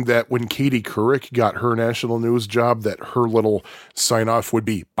hoping that when Katie Couric got her national news job, that her little sign off would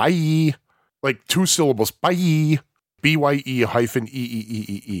be bye, like 2 syllables, bye,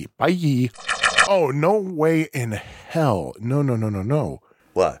 BYE-EEEE, bye. Oh, no way in hell. No.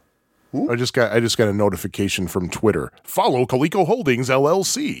 What? I just got a notification from Twitter. Follow Coleco Holdings,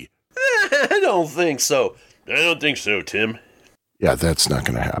 LLC. I don't think so. I don't think so, Tim. Yeah, that's not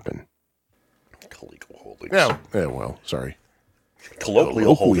going to happen. Coleco Holdings. Yeah, well, sorry.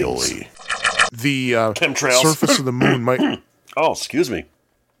 Colloquial Holdings. The Chemtrails. surface of the moon might... Oh, excuse me.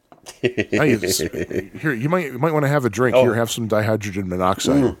 Here, you might want to have a drink. Oh. Here, have some dihydrogen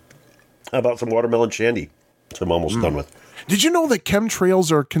monoxide. How about some watermelon shandy? Which I'm almost done with. Did you know that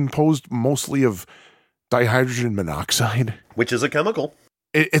chemtrails are composed mostly of dihydrogen monoxide? Which is a chemical.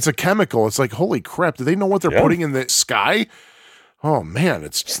 It's a chemical. It's like, holy crap, do they know what they're putting in the sky? Oh, man,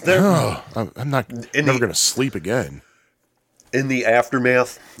 I'm never going to sleep again. In the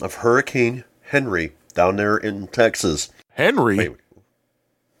aftermath of Hurricane Henry down there in Texas. Henry? Wait,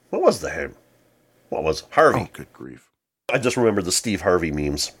 what was the Henry? What was Harvey? Oh, good grief. I just remember the Steve Harvey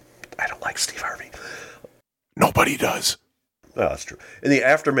memes. I don't like Steve Harvey. Nobody does. Oh, that's true. In the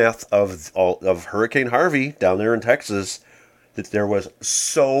aftermath of Hurricane Harvey down there in Texas, that there was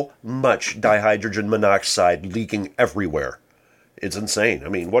so much dihydrogen monoxide leaking everywhere. It's insane. I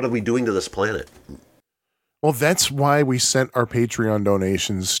mean, what are we doing to this planet? Well, that's why we sent our Patreon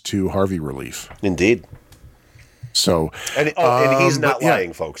donations to Harvey Relief. Indeed. So, and he's not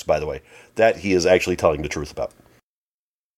lying, folks, by the way. That he is actually telling the truth about.